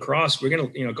 in lacrosse, we're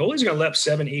going to, goalies are going to let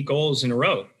 7-8 goals in a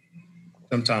row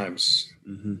sometimes.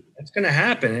 Mm-hmm. That's going to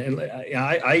happen. And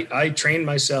I trained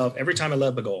myself every time I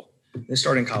let the goal. This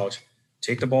started in college.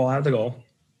 Take the ball out of the goal,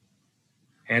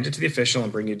 hand it to the official,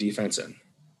 and bring your defense in.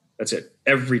 That's it.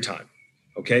 Every time.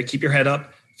 Okay. Keep your head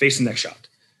up, face the next shot.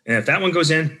 And if that one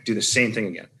goes in, do the same thing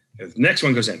again. If the next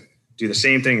one goes in, do the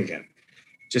same thing again.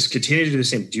 Just continue to do the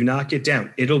same. Do not get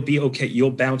down. It'll be okay.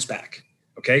 You'll bounce back.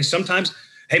 Okay. Sometimes,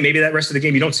 hey, maybe that rest of the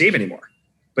game you don't save anymore,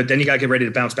 but then you got to get ready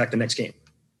to bounce back the next game,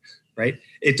 right?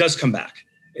 It does come back.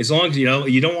 As long as, you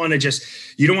don't want to just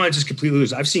completely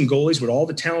lose. I've seen goalies with all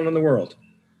the talent in the world.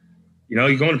 You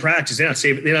go into practice, they're not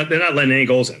saving, they're not letting any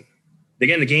goals in. They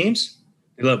get in the games,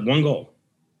 they let one goal,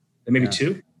 then maybe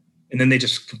two, and then they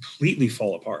just completely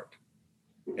fall apart.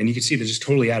 And you can see they're just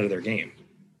totally out of their game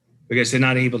because they're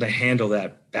not able to handle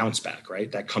that bounce back, right?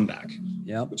 That comeback,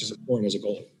 which is important as a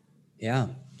goalie. Yeah.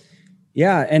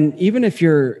 Yeah. And even if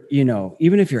you're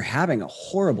having a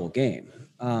horrible game,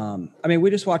 I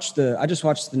just watched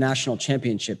the national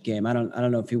championship game. I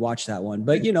don't know if you watched that one,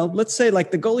 but let's say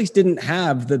like the goalies didn't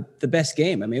have the best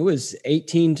game. I mean, it was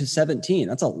 18-17.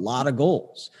 That's a lot of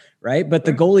goals, right? But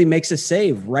the goalie makes a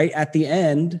save right at the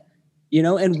end,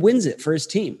 and wins it for his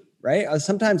team, right?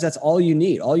 Sometimes that's all you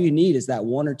need. All you need is that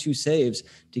one or two saves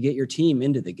to get your team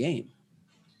into the game.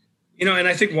 And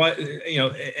I think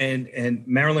and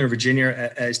Maryland or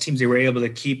Virginia as teams, they were able to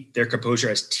keep their composure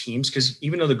as teams because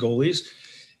even though the goalies,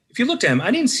 if you looked at them,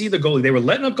 I didn't see the goalie. They were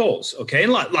letting up goals, okay?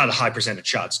 And a lot of high percentage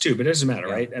shots too, but it doesn't matter,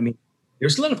 right? I mean, they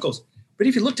were letting up goals. But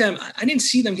if you looked at them, I didn't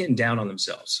see them getting down on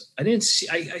themselves. I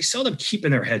saw them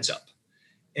keeping their heads up.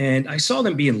 And I saw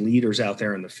them being leaders out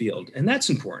there in the field. And that's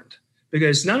important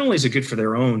because not only is it good for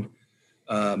their own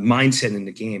mindset in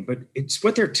the game, but it's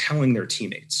what they're telling their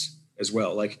teammates as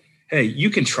well. Like, hey, you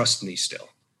can trust me still,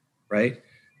 right?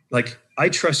 Like, I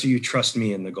trust you trust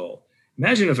me in the goal.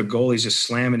 Imagine if a goalie's just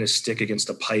slamming his stick against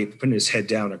a pipe, putting his head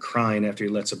down or crying after he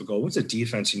lets up a goal. What's the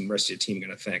defense and the rest of your team going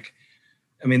to think?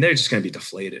 I mean, they're just going to be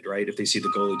deflated, right? If they see the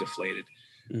goalie deflated.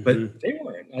 Mm-hmm. But they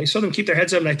weren't. I saw them keep their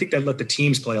heads up, and I think that let the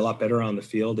teams play a lot better on the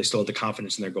field. They still had the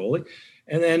confidence in their goalie.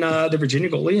 And then the Virginia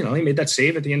goalie, he made that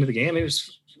save at the end of the game. It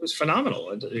was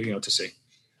phenomenal, to see.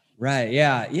 Right.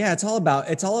 Yeah. Yeah. It's all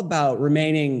about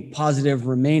remaining positive,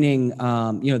 remaining,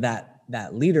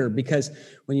 that leader, because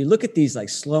when you look at these like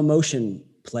slow motion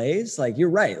plays, like you're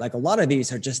right. Like a lot of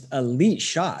these are just elite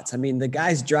shots. I mean, the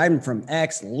guy's driving from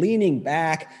X, leaning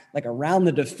back, like around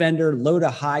the defender, low to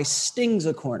high, stings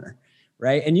a corner.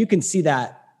 Right. And you can see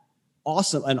that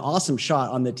an awesome shot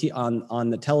on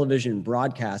the television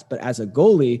broadcast. But as a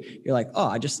goalie, you're like, oh,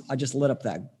 I just let up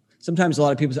that. Sometimes a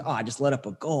lot of people say, oh, I just let up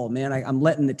a goal, man. I'm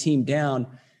letting the team down.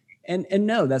 And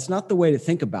no, that's not the way to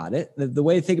think about it. The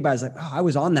way to think about it is like, oh, I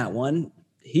was on that one.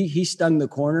 He stung the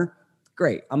corner.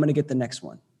 Great. I'm going to get the next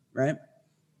one. Right.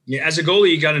 Yeah. As a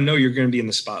goalie, you got to know you're going to be in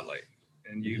the spotlight.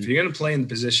 And if you're going to play in the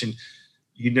position,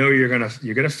 you're going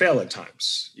to fail at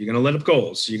times. You're going to let up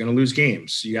goals. You're going to lose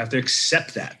games. You have to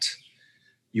accept that.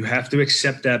 You have to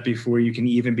accept that before you can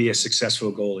even be a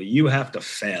successful goalie. You have to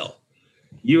fail.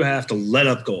 You have to let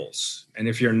up goals. And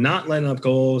if you're not letting up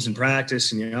goals in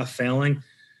practice and you're not failing,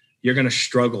 you're going to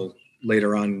struggle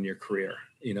later on in your career.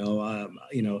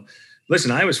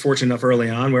 Listen, I was fortunate enough early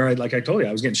on where like I told you,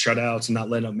 I was getting shutouts and not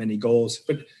letting up many goals,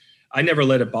 but I never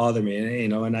let it bother me,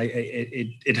 and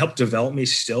it helped develop me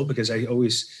still because I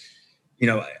always,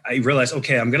 I realized,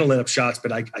 okay, I'm going to let up shots,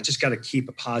 but I just got to keep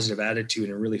a positive attitude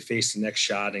and really face the next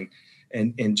shot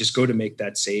and just go to make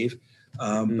that save.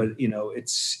 But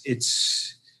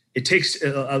it takes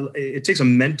a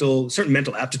certain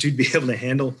mental aptitude to be able to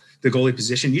handle the goalie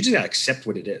position. You just got to accept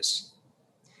what it is.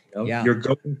 You're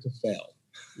going to fail.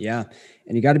 Yeah.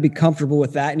 And you got to be comfortable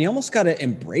with that. And you almost got to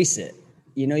embrace it.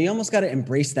 You almost got to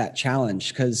embrace that challenge,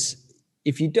 because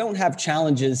if you don't have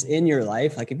challenges in your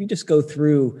life, like if you just go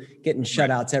through getting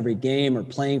shutouts every game or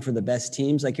playing for the best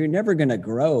teams, like you're never going to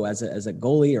grow as a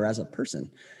goalie or as a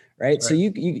person. Right. So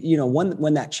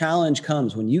when that challenge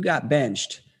comes, when you got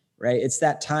benched, right, it's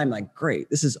that time like, great,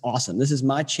 this is awesome. This is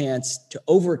my chance to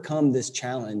overcome this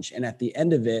challenge. And at the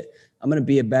end of it, I'm going to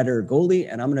be a better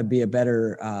goalie and I'm going to be a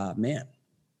better man.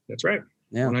 That's right.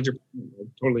 Yeah. 100%. I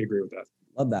totally agree with that.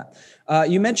 Love that.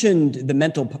 You mentioned the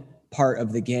mental part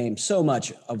of the game. So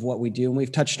much of what we do, and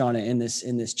we've touched on it in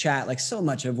this chat, like so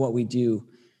much of what we do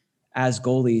as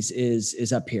goalies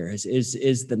is up here,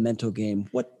 is the mental game.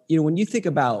 What, when you think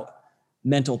about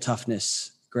mental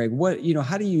toughness, Greg,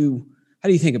 how do you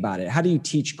think about it? How do you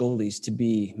teach goalies to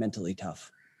be mentally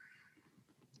tough?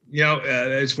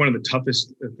 It's one of the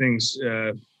toughest things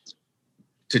to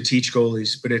teach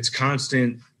goalies, but it's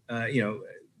constantly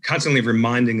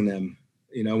reminding them,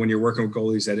 when you're working with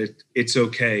goalies, that it's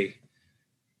okay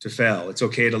to fail. It's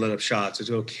okay to let up shots. It's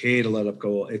okay to let up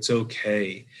goal. It's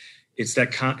okay. It's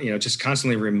that, just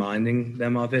constantly reminding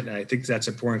them of it. And I think that's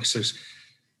important because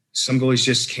some goalies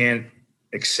just can't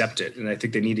accept it. And I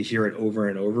think they need to hear it over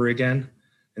and over again.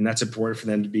 And that's important for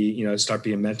them to be, start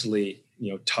being mentally,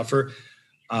 tougher.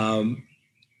 For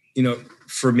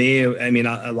me, I mean,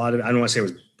 I don't want to say I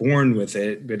was born with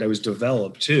it, but I was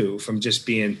developed too from just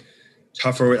being,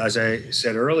 tougher, as I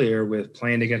said earlier, with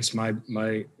playing against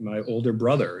my older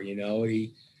brother.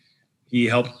 He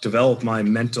helped develop my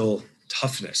mental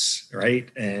toughness, right?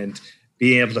 And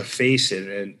being able to face it.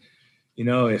 And,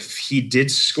 if he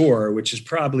did score, which is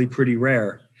probably pretty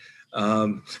rare,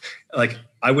 like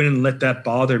I wouldn't let that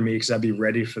bother me because I'd be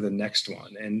ready for the next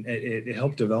one. And it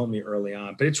helped develop me early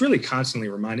on. But it's really constantly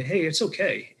reminding, hey, it's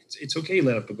okay. It's okay to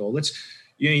let up a goal.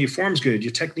 Your form's good.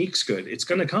 Your technique's good. It's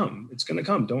going to come. It's going to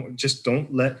come. Don't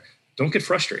get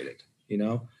frustrated,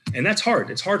 and that's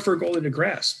hard. It's hard for a goalie to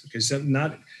grasp because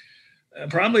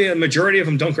probably a majority of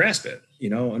them don't grasp it.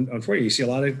 Unfortunately, you see a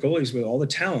lot of goalies with all the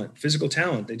talent, physical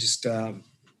talent. They just,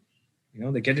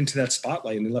 they get into that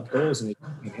spotlight and they let goals and they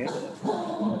can handle it.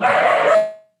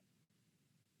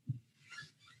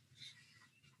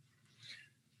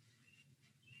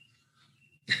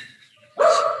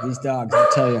 These dogs,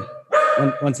 I'll tell you.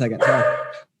 One second. Sorry.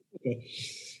 Okay.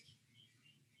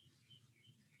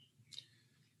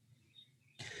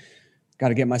 Got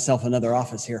to get myself another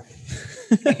office here.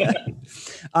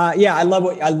 Yeah, I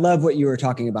love what you were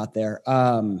talking about there.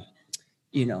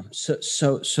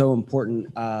 So important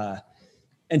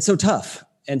and so tough.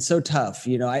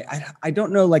 I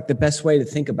don't know like the best way to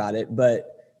think about it,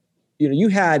 but you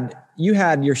had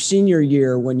your senior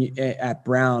year at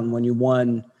Brown when you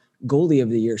won goalie of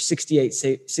the year,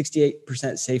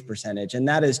 68% save percentage. And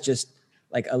that is just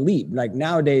like elite. Like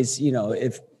nowadays,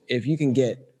 if you can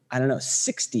get,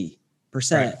 60%,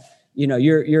 right,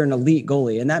 you're an elite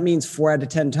goalie. And that means 4 out of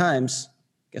 10 times,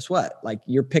 guess what? Like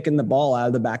you're picking the ball out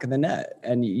of the back of the net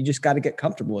and you just got to get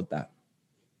comfortable with that.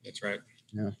 That's right.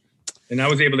 Yeah. And I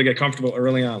was able to get comfortable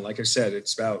early on. Like I said,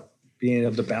 it's about being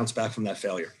able to bounce back from that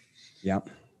failure. Yep.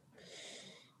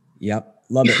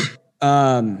 Love it.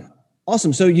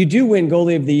 Awesome. So you do win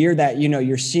goalie of the year that,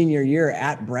 your senior year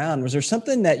at Brown. Was there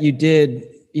something that you did,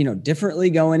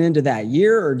 differently going into that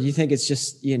year? Or do you think it's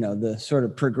just, the sort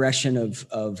of progression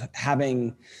of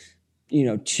having,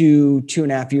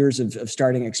 2.5 years of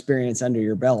starting experience under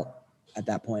your belt at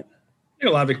that point? A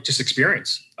lot of just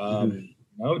experience. Again,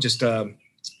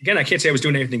 I can't say I was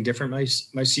doing anything different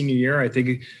my senior year. I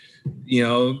think,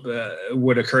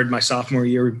 what occurred my sophomore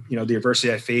year, the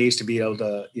adversity I faced to be able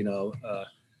to,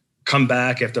 come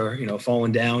back after,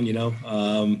 falling down,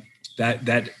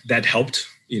 that helped,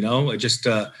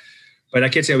 but I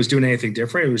can't say I was doing anything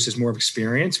different. It was just more of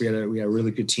experience. We had a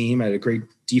really good team. I had a great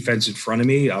defense in front of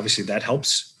me. Obviously that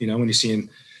helps, when you're seeing,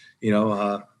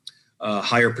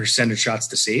 higher percentage shots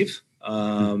to save.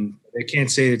 I can't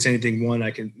say it's anything one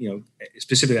I can,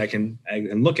 specifically I can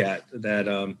look at that,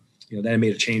 that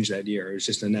made a change that year. It was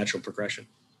just a natural progression.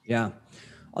 Yeah.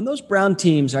 On those Brown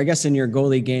teams, I guess in your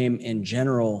goalie game in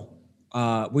general,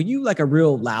 were you like a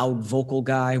real loud vocal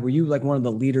guy? Were you like one of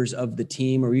the leaders of the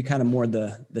team, or were you kind of more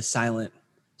the silent,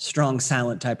 strong,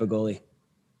 silent type of goalie?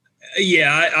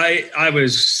 Yeah, I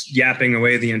was yapping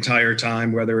away the entire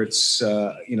time, whether it's,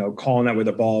 calling out where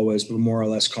the ball was, but more or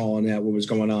less calling out what was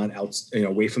going on out,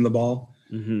 away from the ball.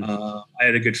 Mm-hmm. I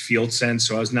had a good field sense.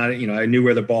 So I was not, I knew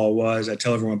where the ball was. I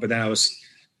tell everyone, but then I was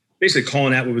basically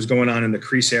calling out what was going on in the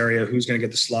crease area, who's going to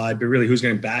get the slide, but really who's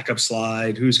going to back up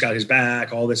slide, who's got his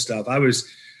back, all this stuff. I was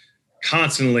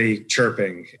constantly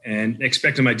chirping and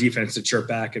expecting my defense to chirp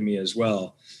back at me as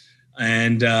well.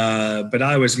 And, but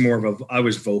I was I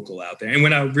was vocal out there. And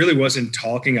when I really wasn't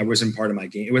talking, I wasn't part of my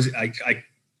game. It was, I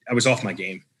was off my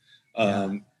game.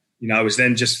 I was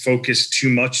then just focused too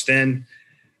much then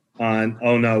on,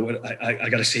 oh no, I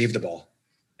got to save the ball.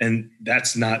 And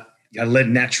that's not, I let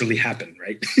naturally happen,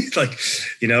 right? Like,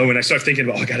 when I start thinking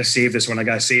about, I got to save this one, I'm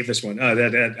going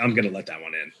to let that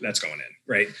one in. That's going in,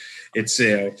 right? It's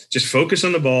just focus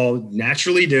on the ball,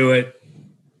 naturally do it,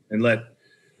 and let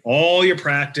all your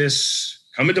practice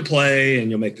come into play, and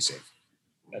you'll make the save.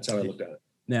 That's how I looked at it.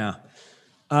 Yeah.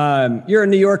 You're a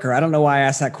New Yorker. I don't know why I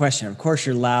asked that question. Of course,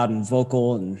 you're loud and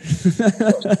vocal and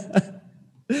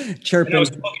chirping. And I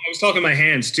was talking my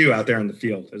hands too out there in the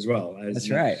field as well. That's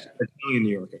right. A New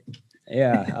Yorker.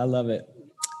 Yeah, I love it.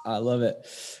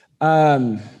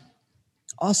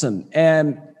 Awesome.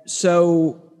 And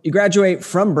so you graduate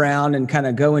from Brown and kind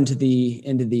of go into the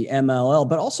MLL,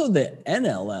 but also the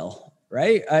NLL,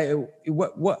 right?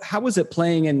 How was it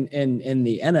playing in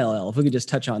the NLL? If we could just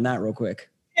touch on that real quick.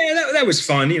 Yeah, that was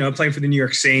fun. Playing for the New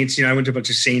York Saints. I went to a bunch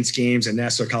of Saints games at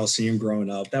Nassau Coliseum growing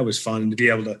up. That was fun to be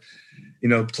able to,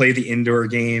 play the indoor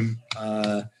game.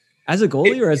 As a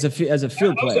goalie or as a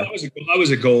field player? I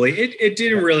was a goalie. It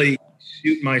didn't really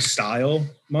suit my style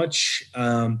much.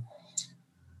 I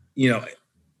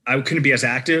couldn't be as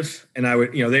active, and I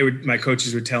would, my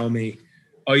coaches would tell me,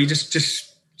 "Oh, you just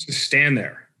stand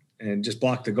there and just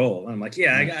block the goal. And I'm like,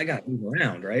 yeah, I got to move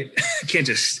around, right? I can't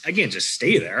just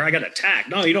stay there. I got to attack.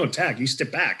 No, you don't attack. You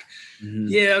step back. Mm-hmm.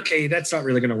 Yeah, okay, that's not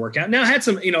really going to work out. Now I had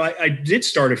some, I did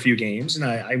start a few games, and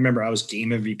I remember I was game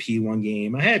MVP one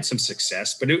game. I had some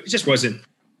success, but it just wasn't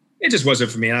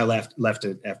for me. And I left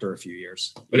it after a few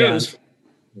years. But it was.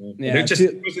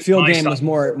 Field game was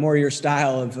more your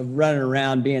style of running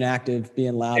around, being active,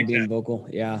 being loud, being vocal.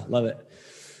 Yeah, love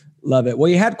it. Well,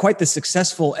 you had quite the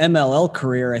successful MLL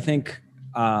career. I think.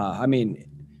 I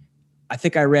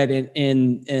think I read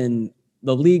in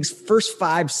the league's first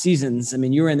 5 seasons. I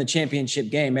mean, you were in the championship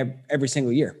game every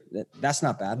single year. That's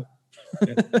not bad.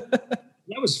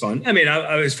 That was fun. I mean,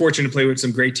 I was fortunate to play with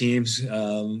some great teams.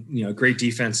 Great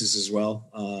defenses as well.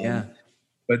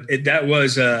 But it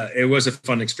was a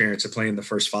fun experience of playing the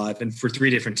first 5 and for 3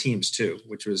 different teams too,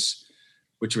 which was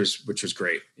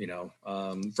great.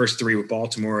 First 3 with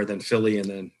Baltimore, then Philly, and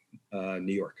then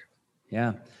New York.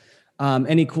 Yeah.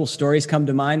 Any cool stories come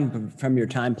to mind from your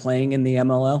time playing in the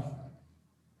MLL?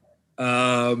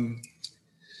 I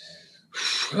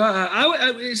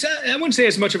wouldn't say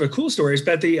as much of a cool story as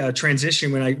about the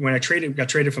transition when I got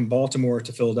traded from Baltimore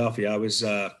to Philadelphia. I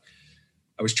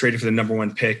was traded for the number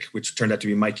 1 pick, which turned out to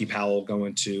be Mikey Powell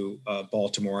going to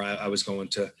Baltimore. I was going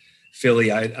to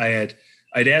Philly. I'd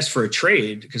asked for a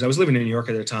trade because I was living in New York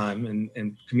at the time,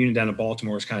 and commuting down to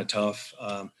Baltimore was kind of tough.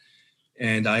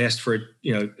 And I asked for a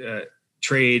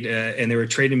trade, and they were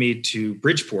trading me to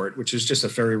Bridgeport, which is just a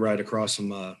ferry ride across from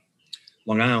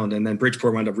Long Island. And then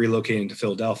Bridgeport wound up relocating to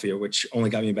Philadelphia, which only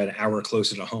got me about an hour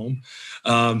closer to home.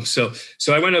 So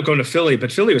I wound up going to Philly,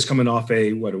 but Philly was coming off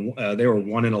they were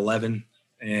 1-11.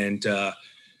 And,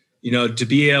 to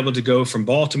be able to go from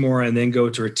Baltimore and then go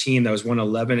to a team that was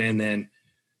 1-11 and then,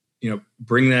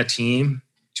 bring that team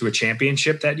to a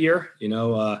championship that year,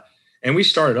 and we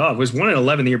started off, it was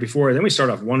 1-11 the year before. Then we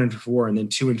started off 1-4 and then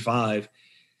 2-5.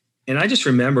 And I just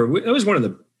remember it was one of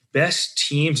the best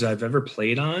teams I've ever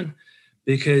played on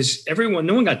because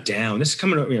no one got down. This is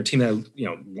coming up, a team that,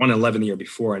 1-11 the year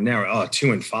before and now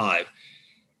 2-5.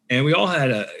 And we all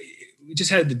we just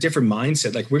had the different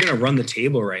mindset. Like, we're going to run the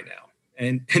table right now.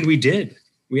 And we did.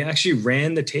 We actually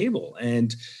ran the table.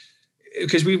 And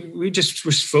because we just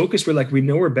was focused. We're like, we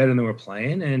know we're better than we're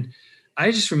playing. And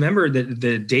I just remember that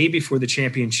the day before the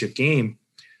championship game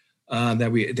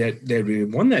that we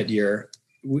won that year,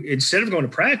 instead of going to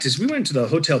practice, we went to the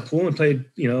hotel pool and played,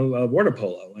 water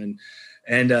polo.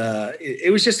 And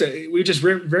it was just we were just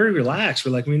very relaxed.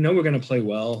 We're like, we know we're going to play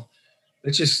well.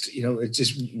 Let's just,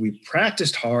 we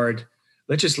practiced hard.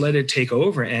 Let's just let it take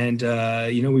over. And,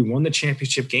 we won the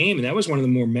championship game. And that was one of the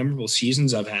more memorable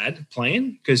seasons I've had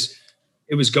playing because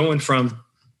it was going from,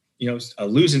 a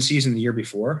losing season the year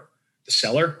before, the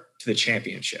cellar, to the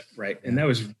championship, right? And that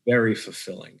was very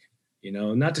fulfilling,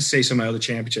 not to say some of my other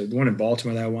championship, the one in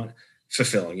Baltimore that I won,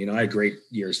 fulfilling. I had great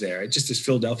years there. Just this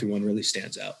Philadelphia one really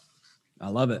stands out. I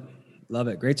love it. Love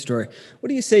it. Great story. What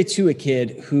do you say to a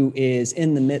kid who is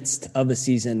in the midst of a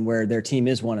season where their team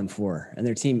is 1-4 and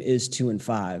their team is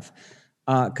 2-5?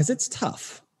 Because it's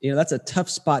tough. That's a tough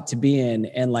spot to be in.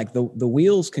 And like the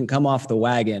wheels can come off the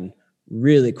wagon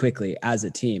really quickly as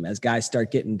a team, as guys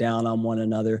start getting down on one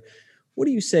another. What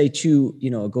do you say to,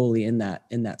 a goalie in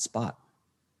that spot?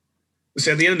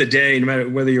 So at the end of the day, no matter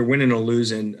whether you're winning or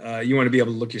losing, you want to be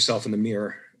able to look yourself in the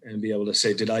mirror and be able to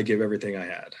say, did I give everything I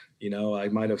had? I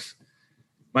might have,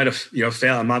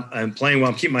 failed. I'm playing well.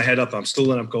 I'm keeping my head up. I'm still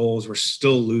letting up goals. We're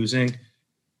still losing.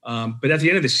 But at the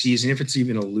end of the season, if it's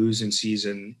even a losing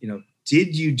season,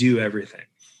 did you do everything?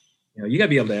 You got to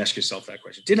be able to ask yourself that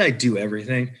question. Did I do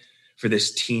everything for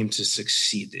this team to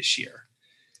succeed this year?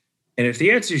 And if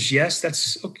the answer is yes,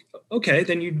 that's okay.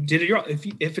 Then you did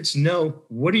it. If it's no,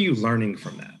 what are you learning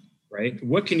from that? Right?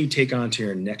 What can you take on to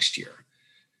your next year?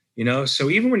 So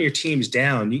even when your team's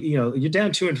down, you're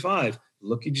down 2-5.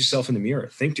 Look at yourself in the mirror.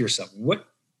 Think to yourself, what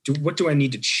do I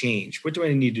need to change? What do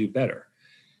I need to do better?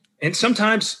 And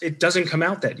sometimes it doesn't come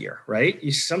out that year, right?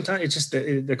 Sometimes it's just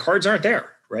the cards aren't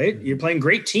there, right? You're playing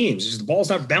great teams. The ball's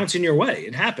not bouncing your way.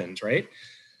 It happens, right?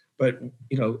 But,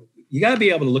 you got to be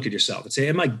able to look at yourself and say,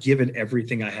 am I giving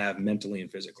everything I have mentally and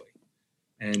physically?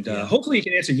 And hopefully you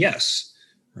can answer yes.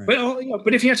 Right.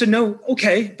 But if you answer no,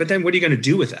 okay. But then what are you going to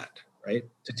do with that? Right.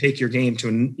 To take your game to,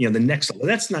 the next level.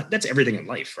 That's everything in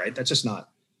life, right? That's just not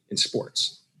in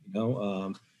sports,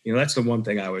 that's the one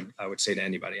thing I would say to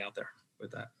anybody out there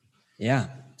with that. Yeah.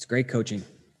 It's great coaching.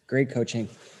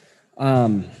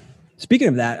 Speaking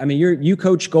of that, I mean, you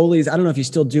coach goalies. I don't know if you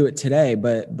still do it today,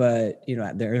 but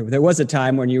there was a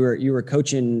time when you were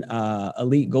coaching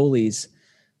elite goalies,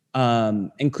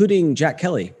 including Jack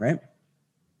Kelly, right?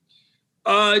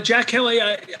 Jack Kelly.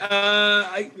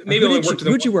 Maybe only worked with him.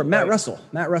 Who'd you work? Matt Russell.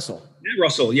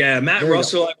 Yeah, Matt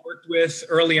Russell. I worked with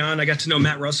early on. I got to know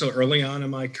Matt Russell early on in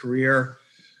my career.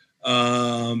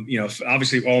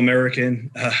 Obviously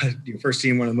All-American, first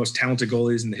team, one of the most talented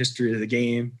goalies in the history of the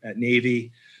game at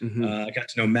Navy. Mm-hmm. I got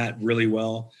to know Matt really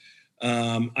well.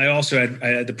 I also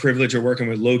had the privilege of working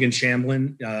with Logan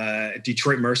Shamblin at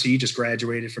Detroit Mercy. He just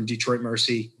graduated from Detroit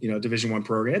Mercy, Division I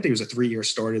program. I think he was a 3-year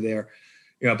starter there.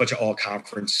 A bunch of all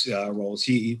conference roles.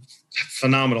 He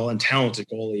phenomenal and talented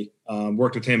goalie.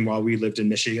 Worked with him while we lived in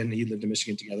Michigan. He lived in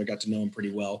Michigan together. Got to know him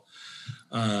pretty well.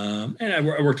 And I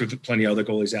worked with plenty of other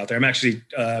goalies out there. I'm actually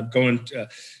going to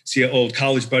see an old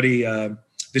college buddy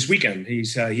this weekend.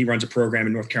 He runs a program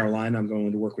in North Carolina. I'm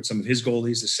going to work with some of his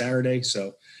goalies this Saturday.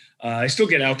 So I still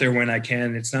get out there when I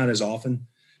can. It's not as often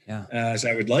as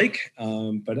I would like.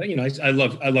 But I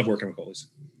love working with goalies.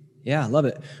 Yeah, I love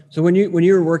it. So when you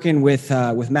were working with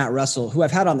Matt Russell, who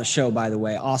I've had on the show, by the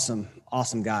way, awesome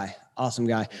guy.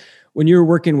 When you were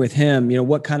working with him,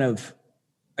 what kind of,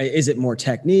 is it more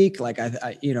technique? Like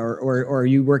or are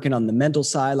you working on the mental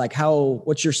side? Like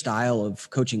what's your style of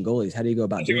coaching goalies? How do you go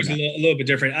about doing that? It was a little bit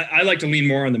different. I like to lean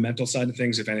more on the mental side of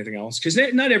things, if anything else, because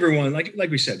not everyone,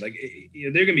 like we said, there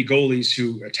are going to be goalies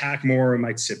who attack more and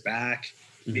might sit back.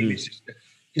 Because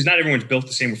not everyone's built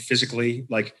the same physically.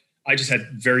 Like, I just had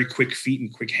very quick feet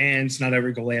and quick hands. Not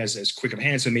every goalie has as quick of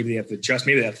hands, so maybe they have to adjust.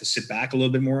 Maybe they have to sit back a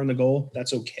little bit more on the goal.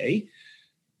 That's okay.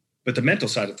 But the mental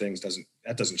side of things doesn't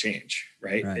change,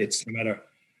 right? It's no matter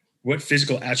what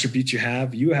physical attributes you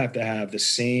have to have the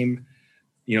same,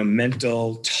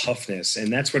 mental toughness.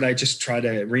 And that's what I just try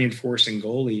to reinforce in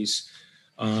goalies,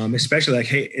 especially like,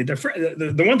 hey,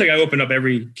 the one thing I open up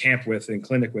every camp with and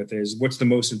clinic with is, what's the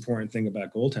most important thing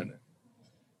about goaltending?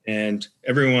 And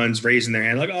everyone's raising their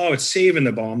hand like, oh, it's saving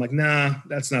the ball. I'm like, nah,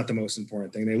 that's not the most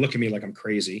important thing. They look at me like I'm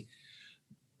crazy.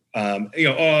 Oh,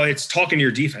 it's talking to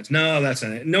your defense. No, that's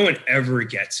not it. No one ever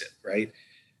gets it, right?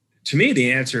 To me,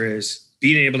 the answer is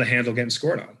being able to handle getting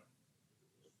scored on.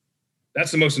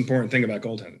 That's the most important thing about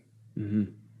goaltending.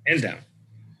 Mm-hmm. Hands down.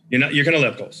 You're going to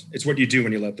let goals. It's what you do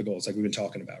when you let the goals, like we've been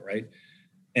talking about, right?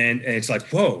 And it's like,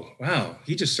 whoa, wow.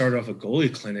 He just started off a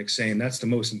goalie clinic saying that's the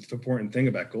most important thing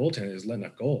about goaltending is letting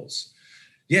up goals.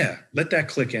 Yeah, let that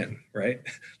click in, right?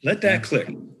 Let that click,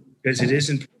 because it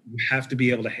isn't. You have to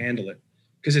be able to handle it,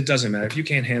 because it doesn't matter if you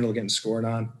can't handle getting scored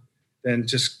on. Then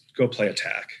just go play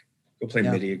attack, go play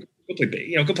midi, go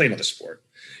play go play another sport.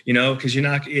 Because you're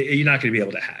not going to be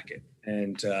able to hack it.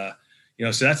 And so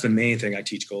that's the main thing I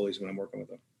teach goalies when I'm working with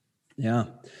them. Yeah,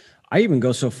 I even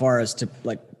go so far as to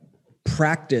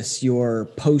practice your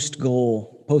post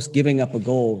giving up a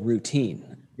goal routine,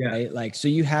 right? Like, so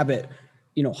you have it,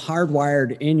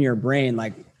 hardwired in your brain,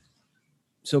 like,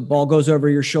 so ball goes over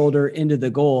your shoulder into the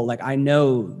goal. Like, I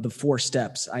know the 4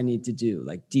 steps I need to do,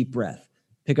 like deep breath,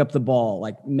 pick up the ball,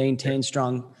 like maintain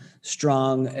strong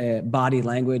body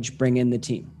language, bring in the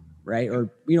team, right? Or,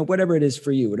 whatever it is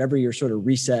for you, whatever your sort of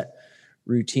reset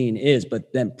routine is,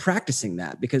 but then practicing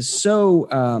that, because so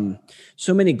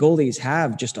many goalies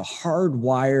have just a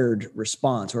hardwired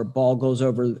response where a ball goes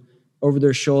over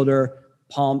their shoulder,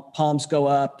 palms go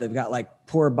up, they've got like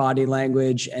poor body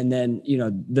language, and then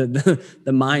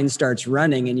the mind starts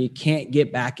running and you can't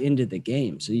get back into the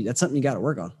game. So that's something you got to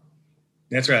work on.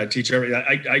 That's right. I teach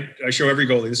I show every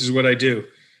goalie, this is what I do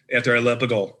after I let up a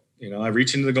goal. I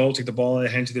reach into the goal, take the ball, I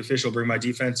hand to the official, bring my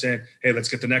defense in. Hey, let's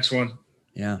get the next one.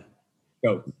 Yeah.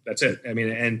 Go. That's it. I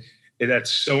mean, and that's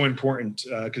so important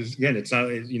because, again, it's not,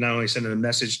 you're not only sending a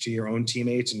message to your own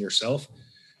teammates and yourself,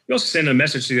 you also send a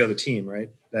message to the other team,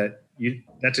 right? That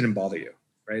didn't bother you,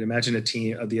 right? Imagine a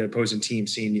team of the opposing team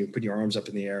seeing you put your arms up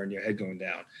in the air and your head going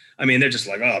down. I mean, they're just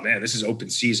like, oh man, this is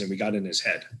open season. We got in his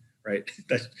head, right?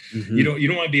 That you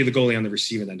don't want to be the goalie on the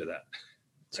receiving end of that.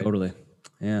 Right? Totally.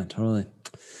 Yeah, totally.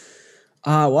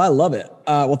 Well, I love it.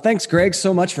 Well, thanks, Greg,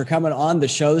 so much for coming on the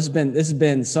show. This has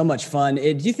been so much fun. Do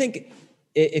you think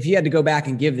if you had to go back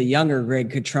and give the younger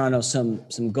Greg Cotrano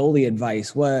some goalie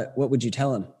advice, what would you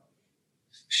tell him?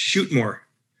 Shoot more.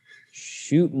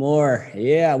 Shoot more.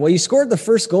 Yeah. Well, you scored the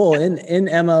first goal in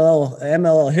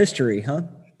MLL history, huh?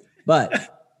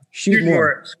 But shoot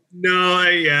more. No,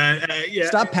 yeah.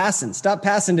 Stop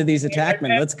passing to these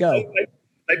attackmen. Let's go.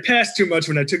 I passed too much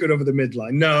when I took it over the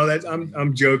midline. No,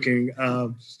 I'm joking.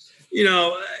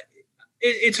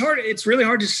 It's hard. It's really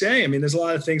hard to say. I mean, there's a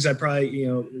lot of things I probably,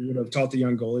 would have taught the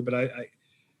young goalie, but I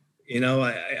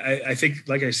think,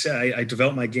 like I said, I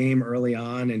developed my game early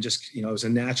on, and just, it was a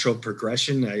natural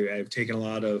progression. I've taken a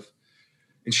lot of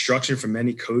instruction from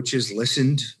many coaches,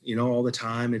 listened, all the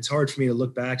time. It's hard for me to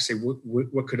look back and say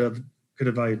what could have could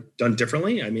have I done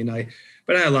differently? I mean,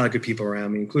 but I had a lot of good people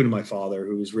around me, including my father,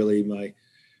 who was really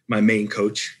my main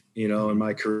coach, you know, in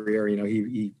my career. You know,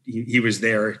 he was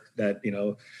there, that, you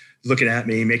know, looking at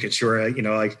me, making sure, you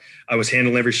know, I was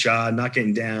handling every shot, not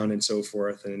getting down and so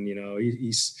forth. And, you know,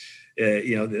 he's,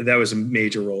 you know, that was a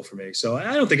major role for me. So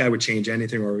I don't think I would change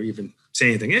anything or even say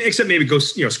anything, except maybe go,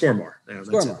 you know, score more.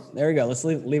 Score more. There we go. Let's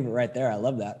leave it right there. I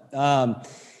love that.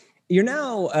 You're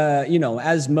now, you know,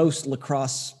 as most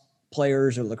lacrosse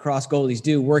players or lacrosse goalies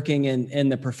do, working in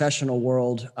the professional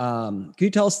world. Can you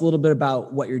tell us a little bit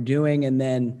about what you're doing? And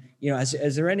then, you know,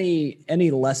 is there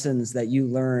any lessons that you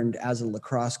learned as a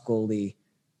lacrosse goalie,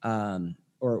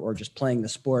 or just playing the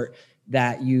sport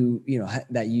that you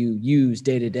use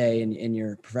day to day in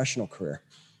your professional career?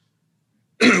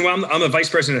 Well, I'm a vice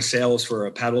president of sales for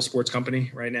a paddle sports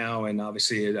company right now. And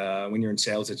obviously when you're in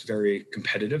sales, it's very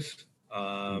competitive.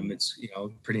 It's, you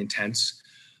know, pretty intense.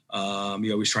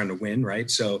 You're always trying to win. Right.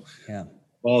 So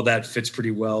all that fits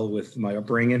pretty well with my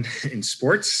upbringing in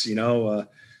sports, you know,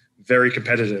 very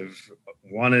competitive,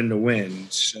 wanting to win.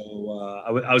 So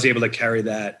I was able to carry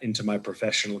that into my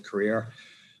professional career.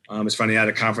 It's funny. I had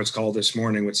a conference call this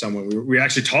morning with someone. We were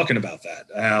actually talking about that,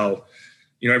 how,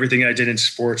 you know, everything I did in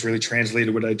sports really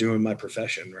translated what I do in my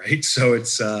profession. Right. So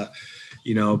it's,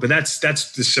 you know, but that's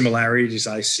the similarities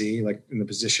I see, like in the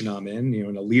position I'm in, you know,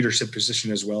 in a leadership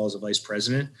position as well as a vice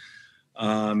president,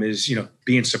 is, you know,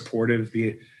 being supportive,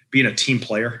 being a team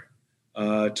player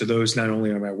to those not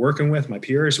only am I working with, my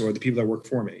peers, or the people that work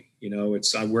for me. You know,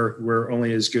 it's we're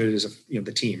only as good as you know,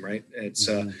 the team, right? It's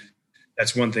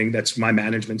that's one thing. That's my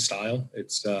management style.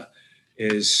 It's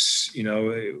is, you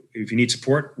know, if you need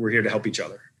support, we're here to help each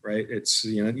other, right? It's,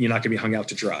 you know, you're not going to be hung out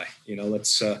to dry. You know,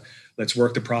 let's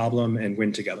work the problem and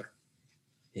win together.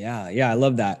 Yeah. I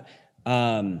love that.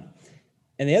 And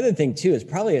the other thing too is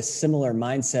probably a similar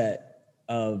mindset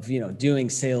of, you know, doing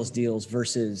sales deals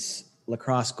versus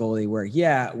lacrosse goalie, where,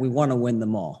 we want to win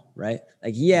them all, right?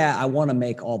 Like, I want to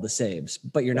make all the saves,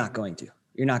 but you're not going to.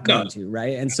 You're not going to,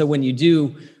 right? And so when you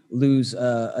do lose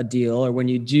a deal, or when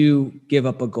you do give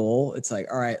up a goal, it's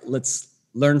like, all right, let's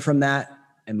learn from that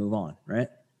and move on, right?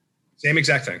 Same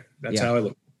exact thing. That's how I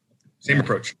look. Same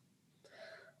approach.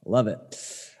 Love it.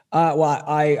 Well,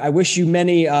 I wish you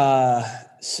many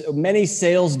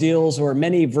sales deals, or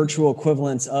many virtual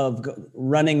equivalents of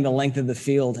running the length of the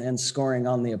field and scoring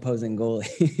on the opposing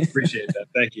goalie. Appreciate that.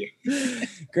 Thank you.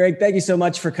 Greg, thank you so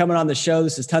much for coming on the show.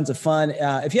 This is tons of fun.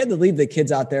 If you had to leave the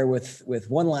kids out there with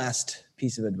one last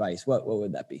piece of advice, what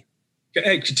would that be?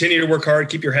 Hey, continue to work hard.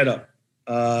 Keep your head up.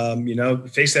 You know,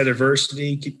 face that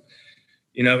adversity.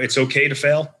 You know, it's okay to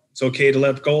fail. It's okay to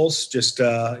let up goals. Just,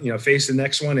 you know, face the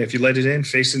next one. If you let it in,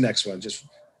 face the next one. Just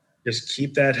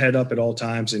keep that head up at all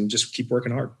times and just keep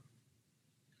working hard.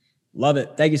 Love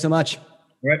it. Thank you so much. All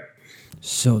right.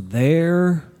 So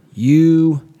there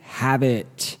you have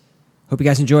it. Hope you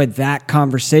guys enjoyed that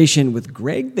conversation with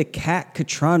Greg the Cat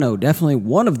Cotrano. Definitely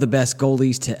one of the best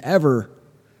goalies to ever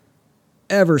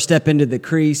step into the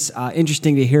crease.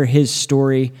 Interesting to hear his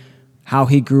story, how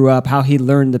he grew up, how he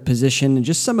learned the position, and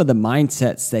just some of the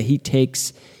mindsets that he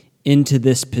takes into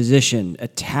this position,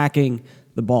 attacking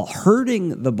the ball,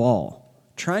 hurting the ball,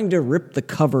 trying to rip the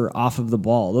cover off of the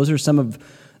ball. Those are some of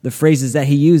the phrases that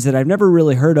he used that I've never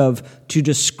really heard of to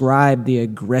describe the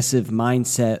aggressive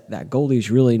mindset that goalies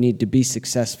really need to be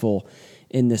successful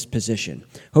in this position.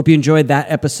 Hope you enjoyed that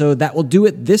episode. That will do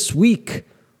it this week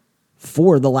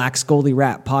for the Lax Goalie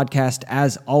Rat podcast.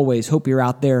 As always, hope you're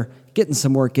out there getting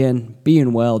some work in,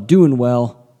 being well, doing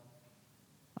well.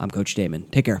 I'm Coach Damon.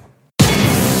 Take care.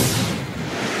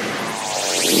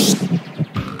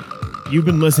 You've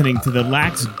been listening to the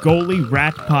Lax Goalie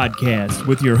Rat podcast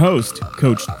with your host,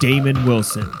 Coach Damon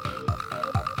Wilson.